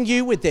judging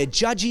you with their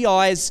judgy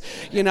eyes.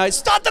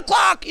 Start the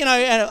clock. And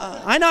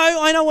I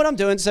know what I'm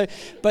doing. So,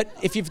 but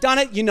if you've done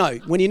it, you know.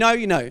 When you know,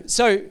 you know.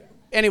 So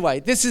anyway,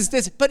 this is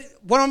this. But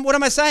what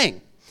am I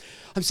saying?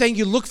 I'm saying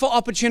you look for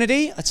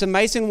opportunity. It's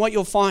amazing what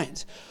you'll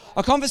find.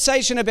 A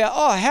conversation about,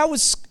 how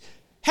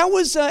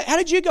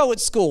did you go at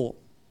school?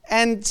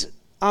 And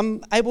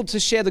I'm able to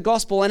share the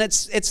gospel. And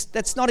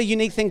that's not a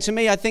unique thing to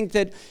me. I think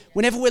that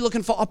whenever we're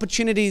looking for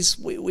opportunities,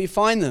 we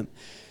find them.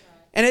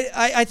 And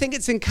I think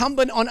it's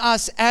incumbent on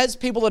us as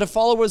people that are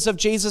followers of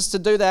Jesus to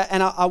do that.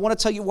 And I want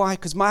to tell you why,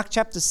 because Mark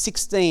chapter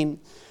 16,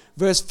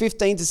 verse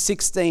 15 to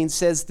 16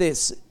 says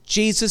this.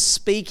 Jesus,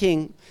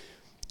 speaking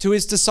to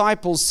his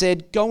disciples,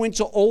 said, go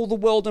into all the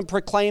world and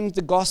proclaim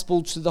the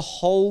gospel to the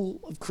whole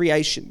of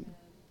creation.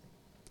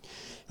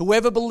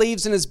 Whoever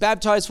believes and is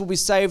baptized will be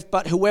saved,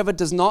 but whoever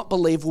does not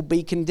believe will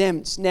be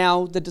condemned.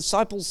 Now, the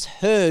disciples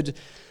heard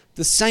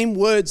the same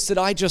words that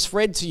I just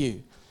read to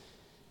you.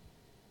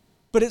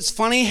 But it's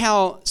funny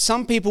how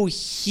some people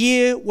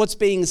hear what's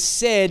being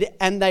said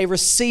and they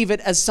receive it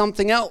as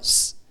something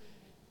else.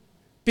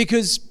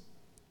 Because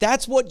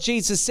that's what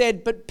Jesus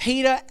said, but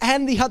Peter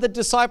and the other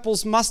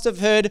disciples must have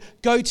heard,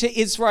 go to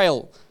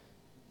Israel,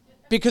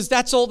 because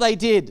that's all they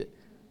did.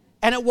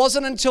 And it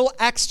wasn't until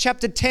Acts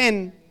chapter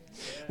 10,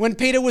 when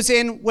Peter was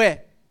in,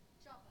 where?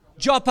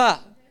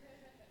 Joppa.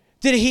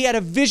 That he had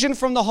a vision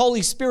from the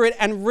Holy Spirit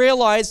and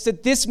realized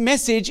that this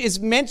message is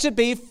meant to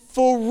be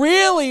for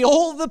really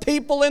all the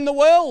people in the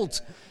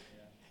world.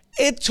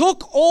 It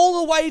took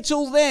all the way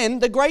till then,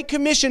 the Great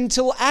Commission,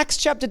 till Acts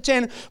chapter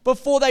 10,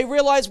 before they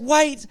realized,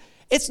 wait,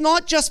 it's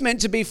not just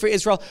meant to be for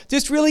Israel.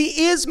 This really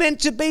is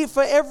meant to be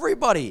for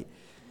everybody.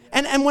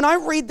 And when I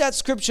read that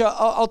scripture,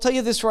 I'll tell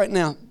you this right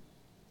now.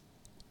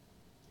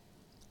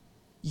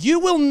 You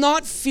will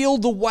not feel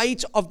the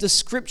weight of the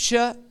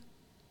scripture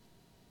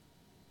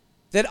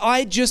that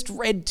I just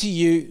read to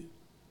you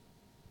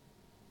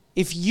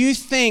if you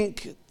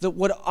think that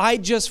what I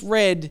just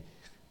read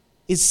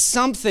is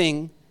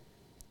something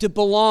that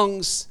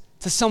belongs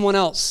to someone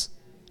else.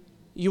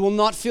 You will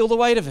not feel the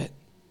weight of it.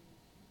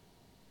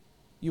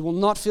 You will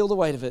not feel the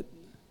weight of it.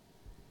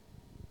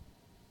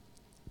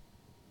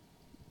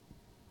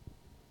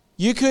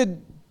 You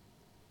could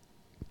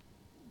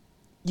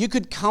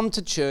come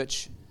to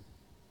church,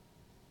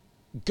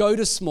 go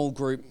to small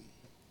group,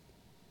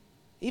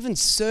 even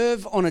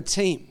serve on a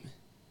team.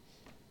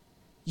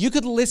 You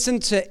could listen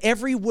to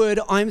every word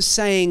I'm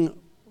saying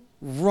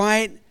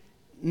right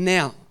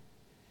now.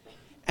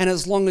 And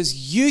as long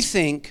as you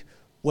think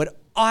what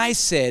I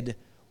said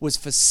was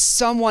for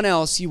someone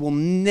else, you will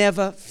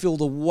never feel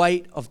the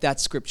weight of that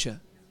scripture.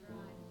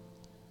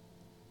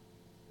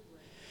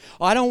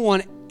 I don't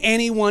want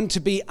anyone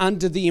to be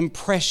under the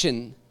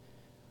impression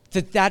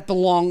that that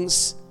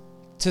belongs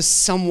to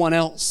someone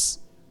else.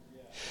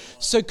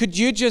 So could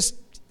you just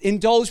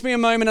indulge me a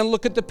moment and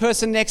look at the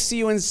person next to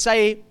you and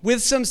say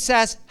with some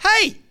sass,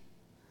 hey!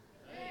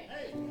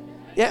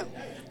 Yeah.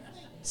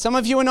 Some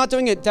of you are not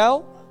doing it.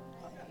 Dale?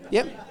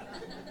 Yep.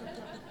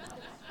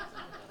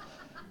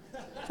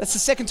 That's the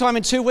second time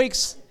in 2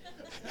 weeks.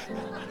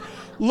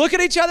 Look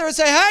at each other and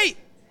say, hey,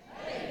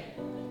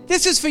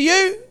 this is for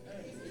you.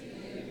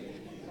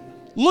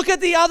 Look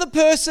at the other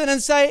person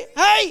and say,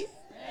 hey,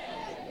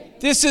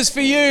 this is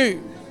for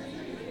you.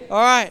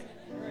 All right.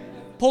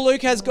 Paul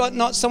Luke has got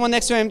not someone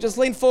next to him. Just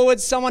lean forward.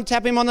 Someone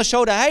tap him on the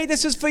shoulder. Hey,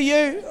 this is for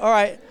you. All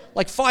right.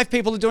 Like 5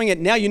 people are doing it.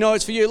 Now you know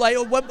it's for you. Like,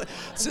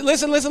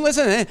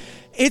 listen.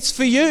 It's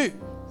for you.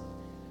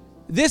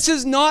 This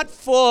is not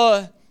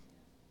for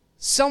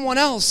someone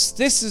else.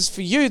 This is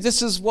for you.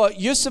 This is what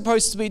you're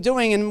supposed to be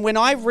doing. And when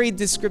I read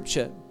this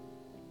scripture,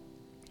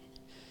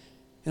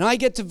 and I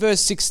get to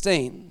verse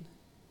 16,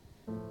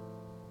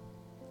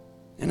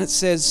 and it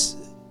says,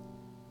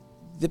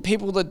 the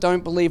people that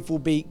don't believe will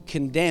be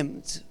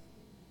condemned.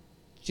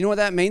 Do you know what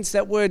that means?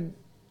 That word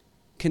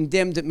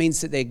condemned, it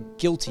means that they're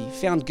guilty,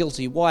 found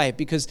guilty. Why?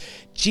 Because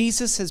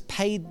Jesus has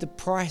paid the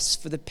price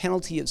for the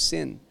penalty of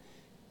sin.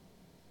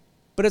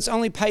 But it's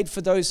only paid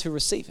for those who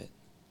receive it.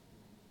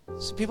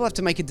 So people have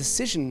to make a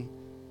decision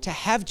to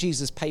have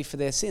Jesus pay for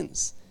their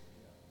sins.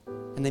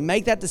 And they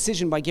make that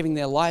decision by giving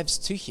their lives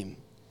to him,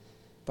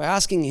 by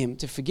asking him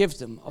to forgive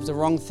them of the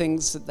wrong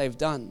things that they've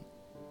done.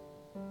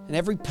 And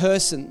every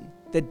person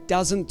that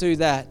doesn't do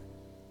that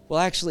will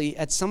actually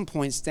at some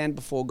point stand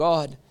before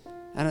God,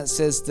 and it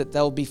says that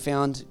they'll be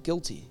found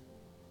guilty.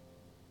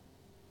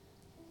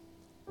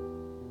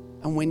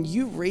 And when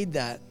you read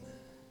that,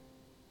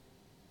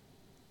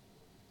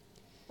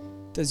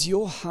 does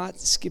your heart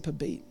skip a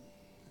beat?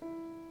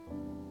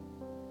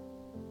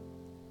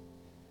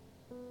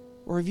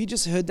 Or have you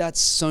just heard that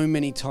so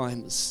many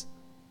times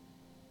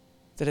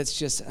that it's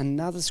just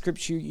another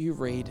scripture you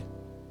read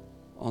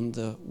on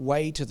the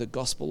way to the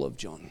Gospel of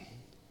John?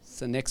 It's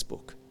the next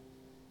book.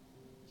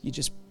 You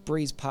just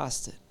breeze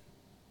past it.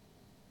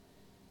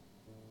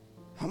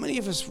 How many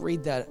of us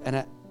read that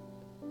and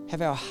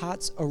have our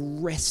hearts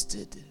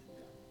arrested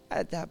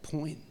at that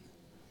point?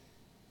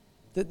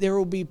 That there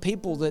will be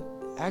people that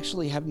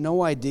actually have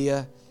no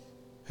idea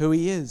who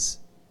he is.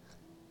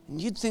 And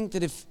you'd think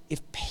that if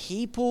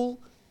people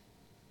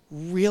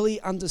really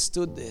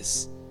understood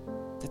this,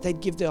 that they'd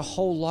give their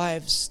whole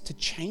lives to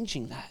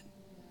changing that.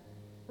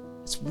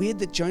 It's weird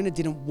that Jonah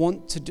didn't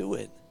want to do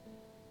it.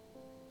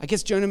 I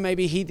guess Jonah,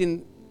 maybe he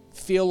didn't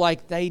feel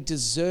like they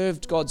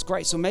deserved God's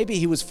grace, or maybe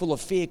he was full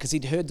of fear because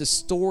he'd heard the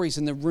stories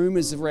and the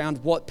rumors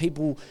around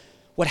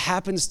what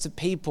happens to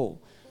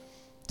people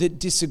that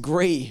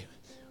disagree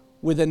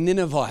with a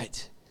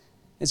Ninevite.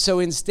 And so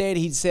instead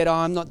he said,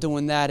 I'm not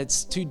doing that.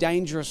 It's too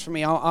dangerous for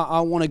me. I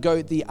want to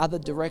go the other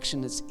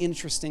direction. It's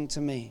interesting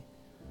to me.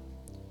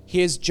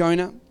 Here's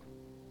Jonah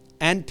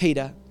and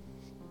Peter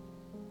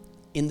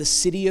in the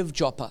city of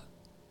Joppa,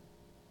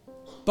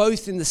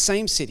 both in the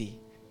same city,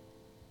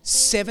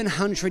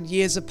 700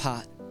 years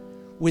apart,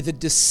 with a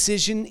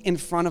decision in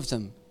front of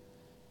them.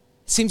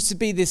 It seems to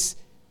be this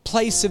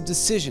place of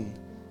decision,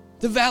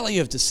 the valley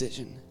of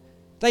decision.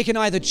 They can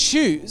either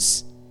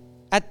choose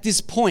at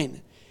this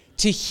point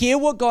to hear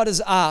what God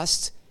has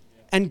asked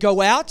and go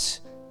out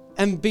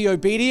and be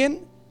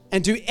obedient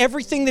and do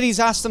everything that he's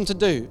asked them to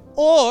do.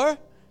 Or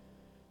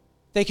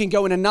they can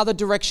go in another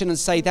direction and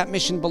say that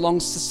mission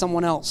belongs to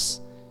someone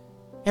else.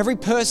 Every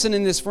person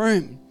in this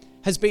room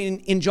has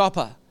been in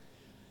Joppa.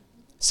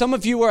 Some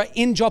of you are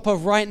in Joppa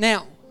right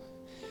now,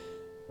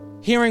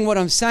 hearing what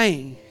I'm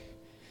saying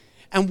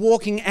and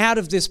walking out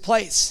of this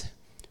place,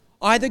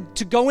 either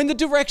to go in the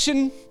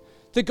direction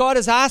that God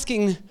is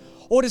asking,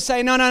 or to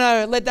say, no,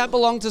 let that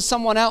belong to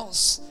someone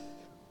else.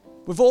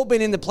 We've all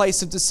been in the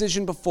place of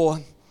decision before.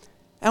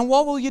 And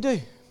what will you do?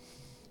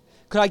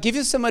 Could I give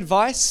you some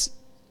advice?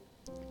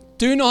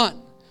 Do not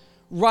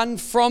run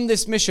from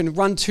this mission,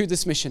 run to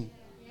this mission.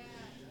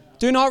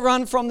 Do not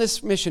run from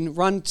this mission,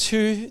 run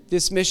to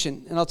this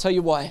mission. And I'll tell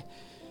you why.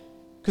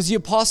 Because the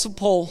Apostle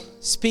Paul,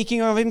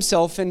 speaking of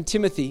himself and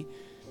Timothy,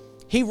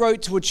 he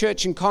wrote to a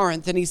church in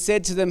Corinth and he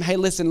said to them, hey,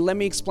 listen, let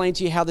me explain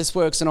to you how this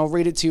works. And I'll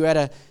read it to you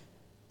at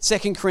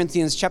 2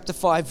 Corinthians chapter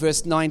 5,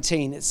 verse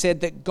 19. It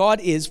said that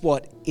God is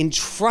what?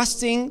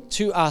 Entrusting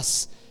to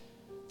us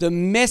the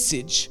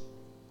message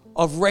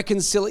of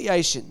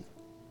reconciliation.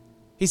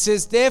 He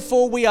says,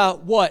 therefore we are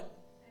what?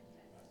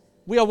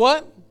 We are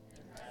what?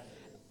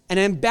 An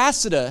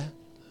ambassador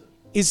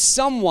is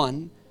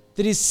someone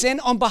that is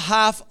sent on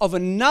behalf of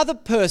another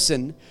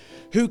person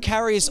who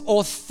carries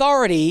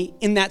authority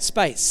in that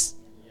space.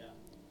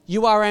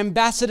 You are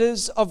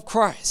ambassadors of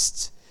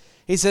Christ.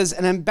 He says,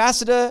 an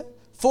ambassador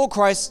for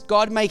Christ,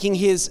 God making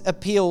his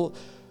appeal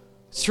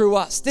through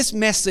us. This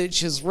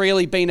message has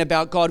really been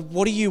about, God,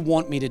 what do you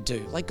want me to do?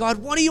 Like, God,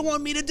 what do you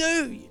want me to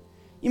do?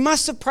 You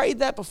must have prayed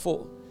that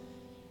before.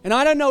 And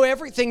I don't know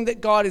everything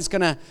that God is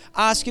going to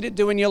ask you to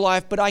do in your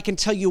life, but I can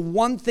tell you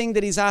one thing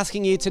that he's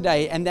asking you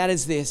today, and that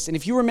is this. And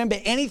if you remember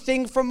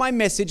anything from my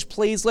message,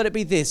 please let it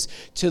be this: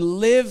 to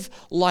live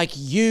like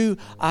you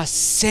are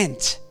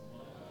sent.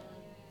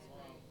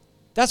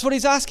 That's what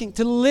he's asking,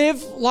 to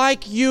live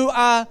like you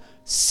are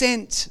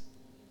sent.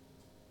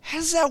 How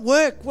does that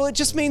work? Well, it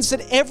just means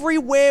that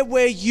everywhere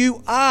where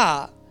you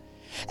are,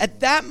 at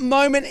that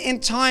moment in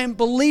time,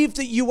 believe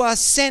that you are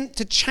sent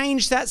to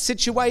change that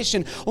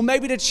situation or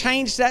maybe to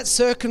change that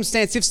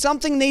circumstance. If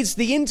something needs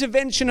the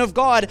intervention of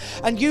God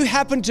and you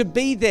happen to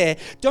be there,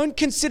 don't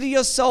consider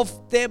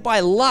yourself there by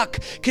luck.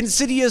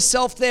 Consider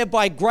yourself there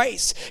by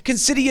grace.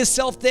 Consider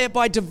yourself there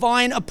by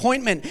divine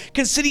appointment.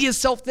 Consider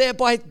yourself there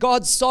by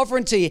God's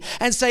sovereignty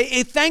and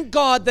say, thank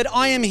God that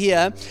I am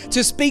here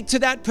to speak to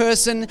that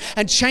person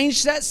and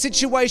change that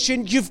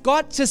situation. You've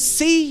got to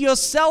see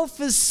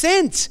yourself as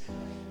sent.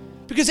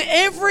 Because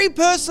every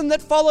person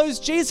that follows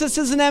Jesus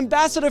is an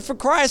ambassador for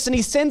Christ, and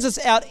he sends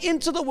us out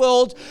into the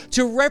world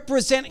to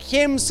represent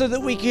him so that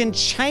we can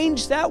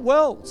change that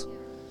world.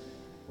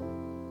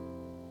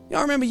 I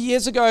remember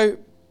years ago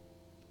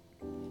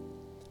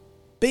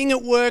being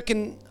at work,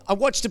 and I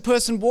watched a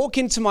person walk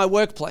into my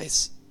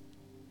workplace.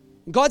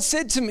 God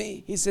said to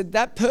me, he said,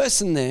 that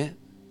person there,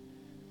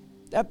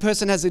 that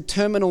person has a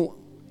terminal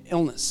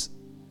illness.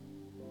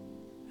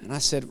 And I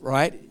said,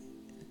 right.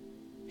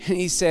 And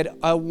he said,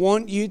 I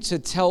want you to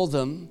tell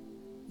them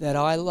that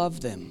I love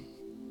them.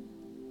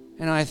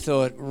 And I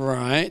thought,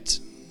 right,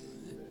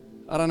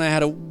 I don't know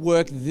how to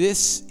work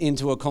this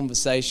into a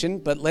conversation,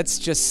 but let's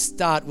just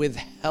start with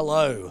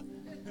hello.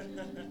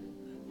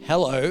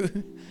 Hello.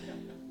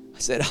 I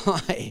said,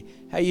 hi,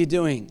 how you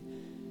doing?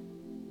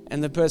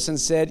 And the person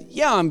said,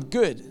 yeah, I'm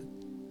good.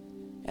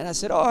 And I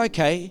said, oh,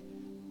 okay.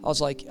 I was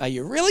like, are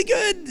you really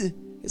good?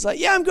 He's like,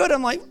 yeah, I'm good.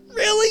 I'm like,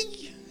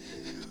 really?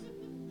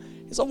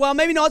 He's like, well,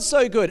 maybe not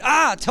so good.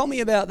 Tell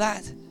me about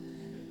that.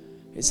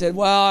 He said,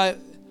 well,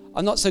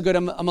 I'm not so good.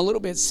 I'm a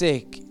little bit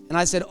sick. And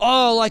I said,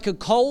 oh, like a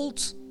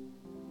cold?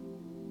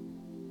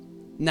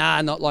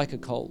 Nah, not like a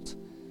cold.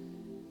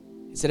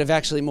 He said, I've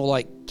actually more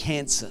like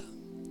cancer.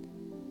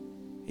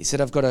 He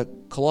said, I've got a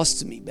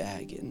colostomy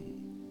bag.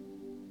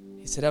 And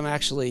he said, I'm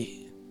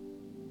actually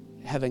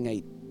having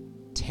a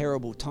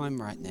terrible time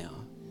right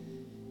now.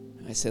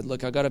 And I said,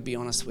 look, I got to be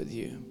honest with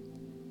you.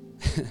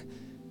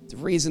 The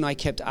reason I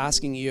kept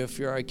asking you if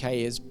you're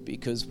okay is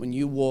because when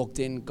you walked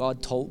in,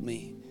 God told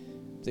me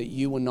that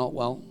you were not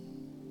well.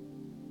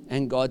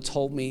 And God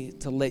told me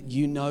to let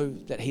you know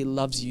that he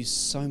loves you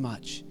so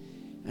much.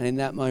 And in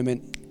that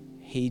moment,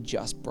 he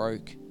just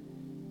broke.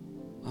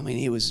 I mean,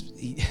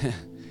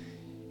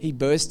 he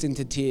burst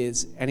into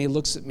tears, and he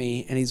looks at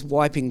me and he's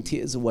wiping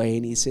tears away,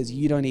 and he says,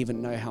 you don't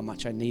even know how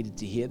much I needed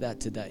to hear that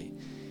today.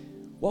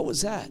 What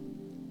was that?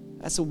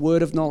 That's a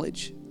word of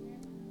knowledge.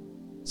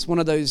 It's one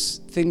of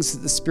those things that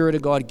the Spirit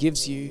of God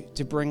gives you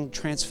to bring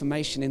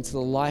transformation into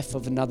the life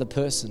of another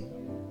person.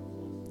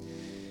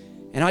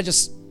 And I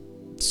just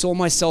saw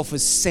myself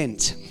as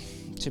sent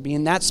to be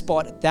in that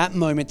spot at that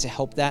moment to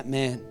help that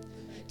man.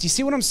 Do you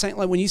see what I'm saying?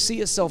 Like when you see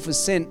yourself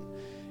as sent,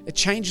 it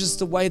changes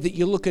the way that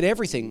you look at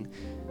everything.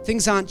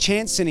 Things aren't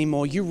chance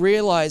anymore. You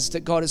realize that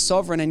God is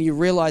sovereign, and you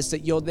realize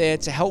that you're there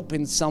to help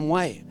in some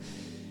way.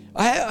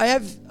 I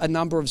have a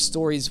number of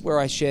stories where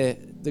I share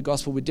the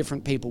gospel with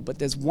different people, but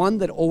there's one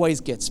that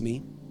always gets me.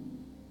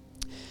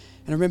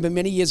 And I remember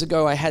many years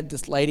ago, I had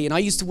this lady, and I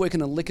used to work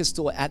in a liquor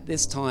store at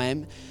this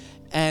time.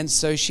 And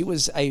so she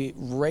was a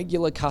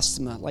regular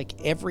customer, like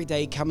every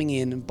day coming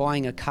in and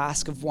buying a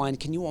cask of wine.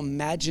 Can you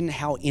imagine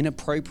how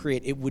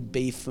inappropriate it would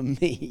be for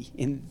me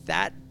in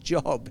that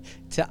job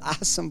to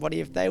ask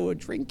somebody if they were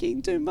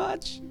drinking too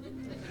much?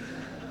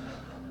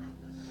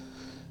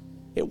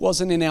 It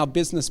wasn't in our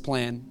business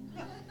plan,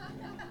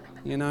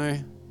 you know.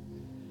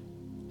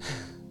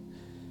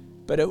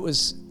 But it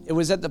was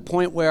at the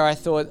point where I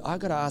thought, I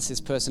got to ask this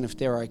person if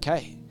they're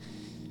okay.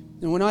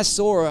 And when I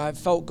saw her, I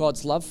felt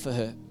God's love for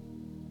her.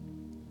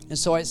 And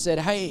so I said,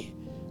 hey,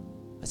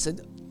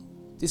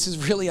 this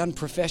is really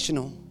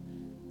unprofessional.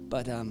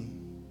 But I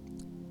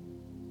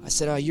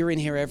said, oh, you're in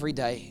here every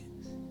day.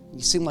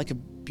 You seem like a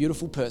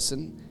beautiful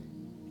person.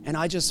 And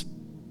I just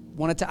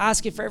wanted to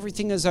ask if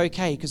everything is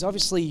okay, because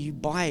obviously you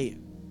buy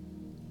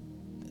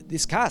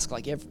this cask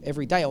like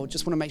every day. I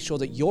just want to make sure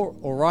that you're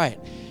all right.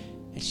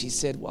 And she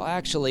said, well,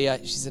 actually,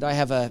 she said, I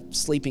have a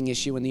sleeping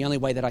issue, and the only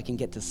way that I can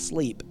get to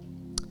sleep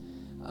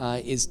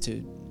is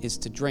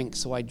to drink.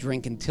 So I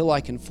drink until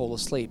I can fall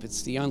asleep.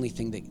 It's the only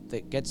thing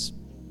that gets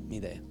me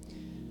there.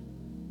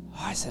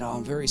 I said, oh,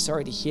 I'm very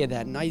sorry to hear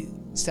that. And I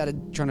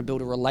started trying to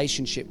build a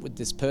relationship with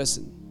this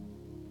person.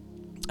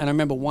 And I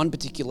remember one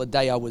particular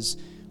day I was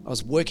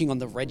working on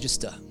the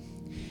register,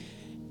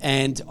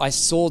 and I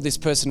saw this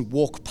person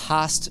walk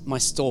past my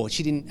store.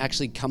 She didn't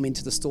actually come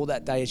into the store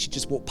that day. She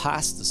just walked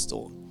past the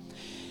store.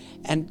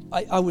 And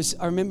I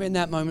remember in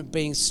that moment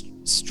being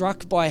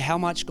struck by how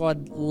much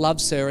God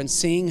loves her, and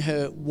seeing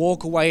her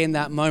walk away in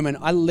that moment.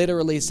 I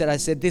literally said,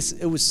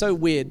 it was so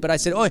weird, but I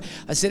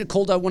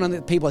called out one of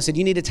the people. I said,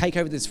 you need to take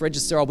over this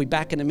register. I'll be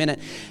back in a minute.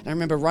 And I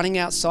remember running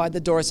outside the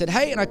door. I said,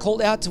 hey, and I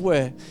called out to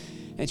her,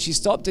 and she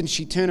stopped and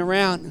she turned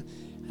around.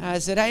 And I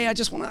said, hey, I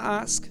just want to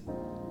ask,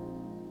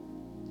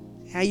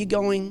 how you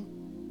going?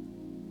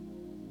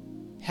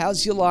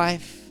 How's your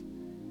life?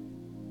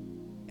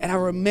 And I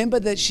remember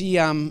that she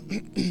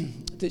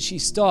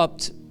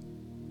stopped,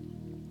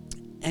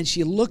 and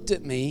she looked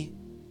at me,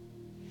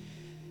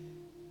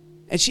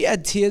 And she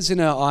had tears in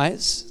her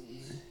eyes.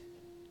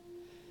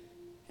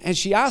 And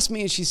she asked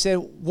me, and she said,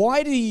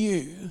 why do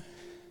you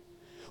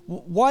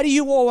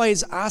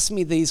always ask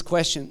me these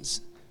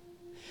questions?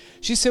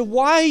 She said,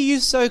 why are you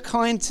so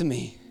kind to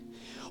me?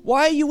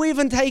 Why are you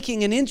even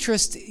taking an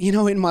interest,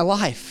 in my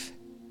life?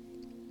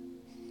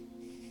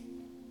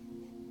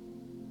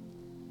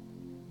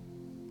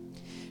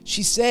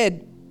 She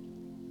said,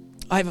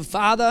 I have a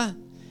father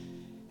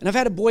and I've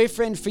had a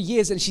boyfriend for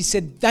years, and she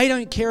said, they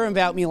don't care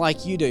about me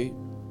like you do.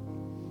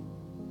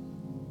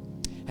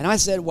 And I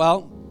said,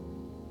 well,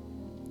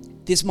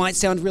 this might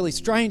sound really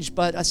strange,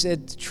 but I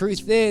said, the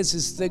truth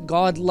is that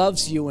God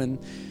loves you, and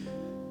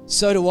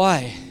so do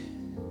I.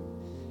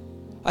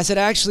 I said,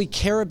 I actually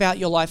care about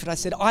your life, and I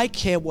said, I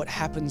care what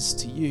happens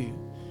to you.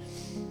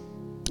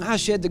 I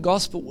shared the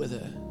gospel with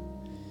her.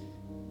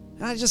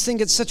 And I just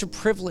think it's such a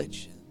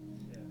privilege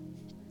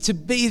to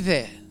be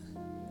there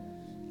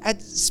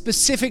at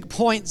specific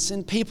points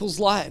in people's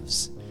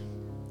lives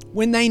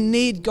when they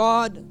need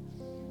God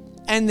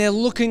and they're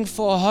looking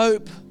for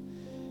hope.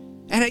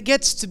 And it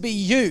gets to be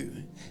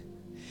you.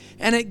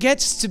 And it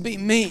gets to be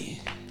me.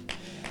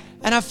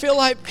 And I feel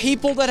like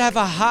people that have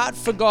a heart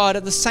for God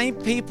are the same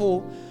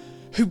people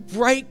who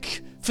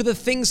break for the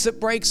things that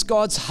breaks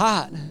God's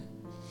heart.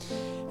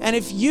 And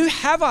if you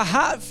have a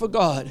heart for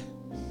God,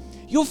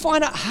 you'll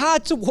find it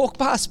hard to walk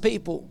past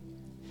people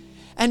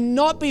and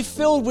not be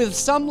filled with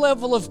some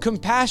level of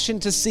compassion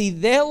to see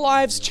their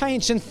lives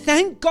change. And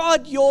thank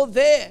God you're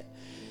there.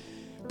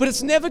 But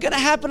it's never going to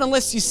happen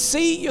unless you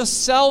see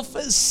yourself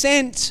as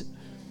sent.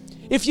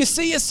 If you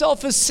see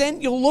yourself as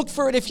sent, you'll look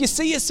for it. If you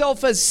see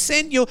yourself as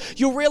sent,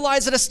 you'll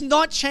realize that it's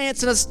not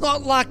chance and it's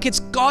not luck. It's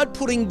God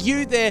putting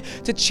you there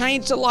to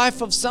change the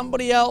life of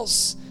somebody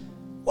else.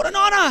 What an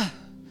honor.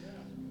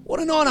 What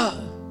an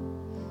honor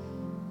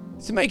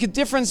to make a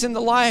difference in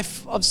the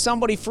life of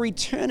somebody for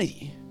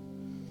eternity.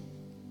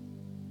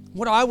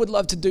 What I would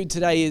love to do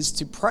today is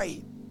to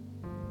pray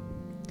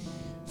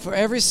for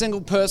every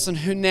single person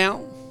who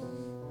now,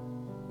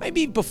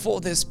 maybe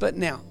before this, but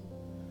now,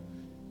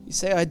 you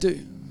say, I do.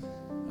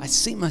 I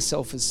see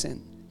myself as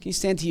sent. Can you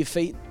stand to your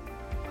feet?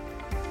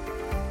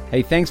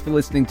 Hey, thanks for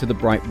listening to the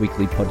Bright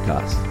Weekly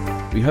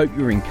podcast. We hope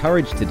you're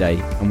encouraged today,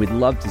 and we'd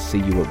love to see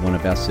you at one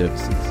of our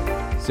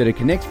services. So to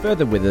connect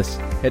further with us,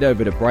 head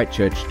over to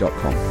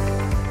brightchurch.com.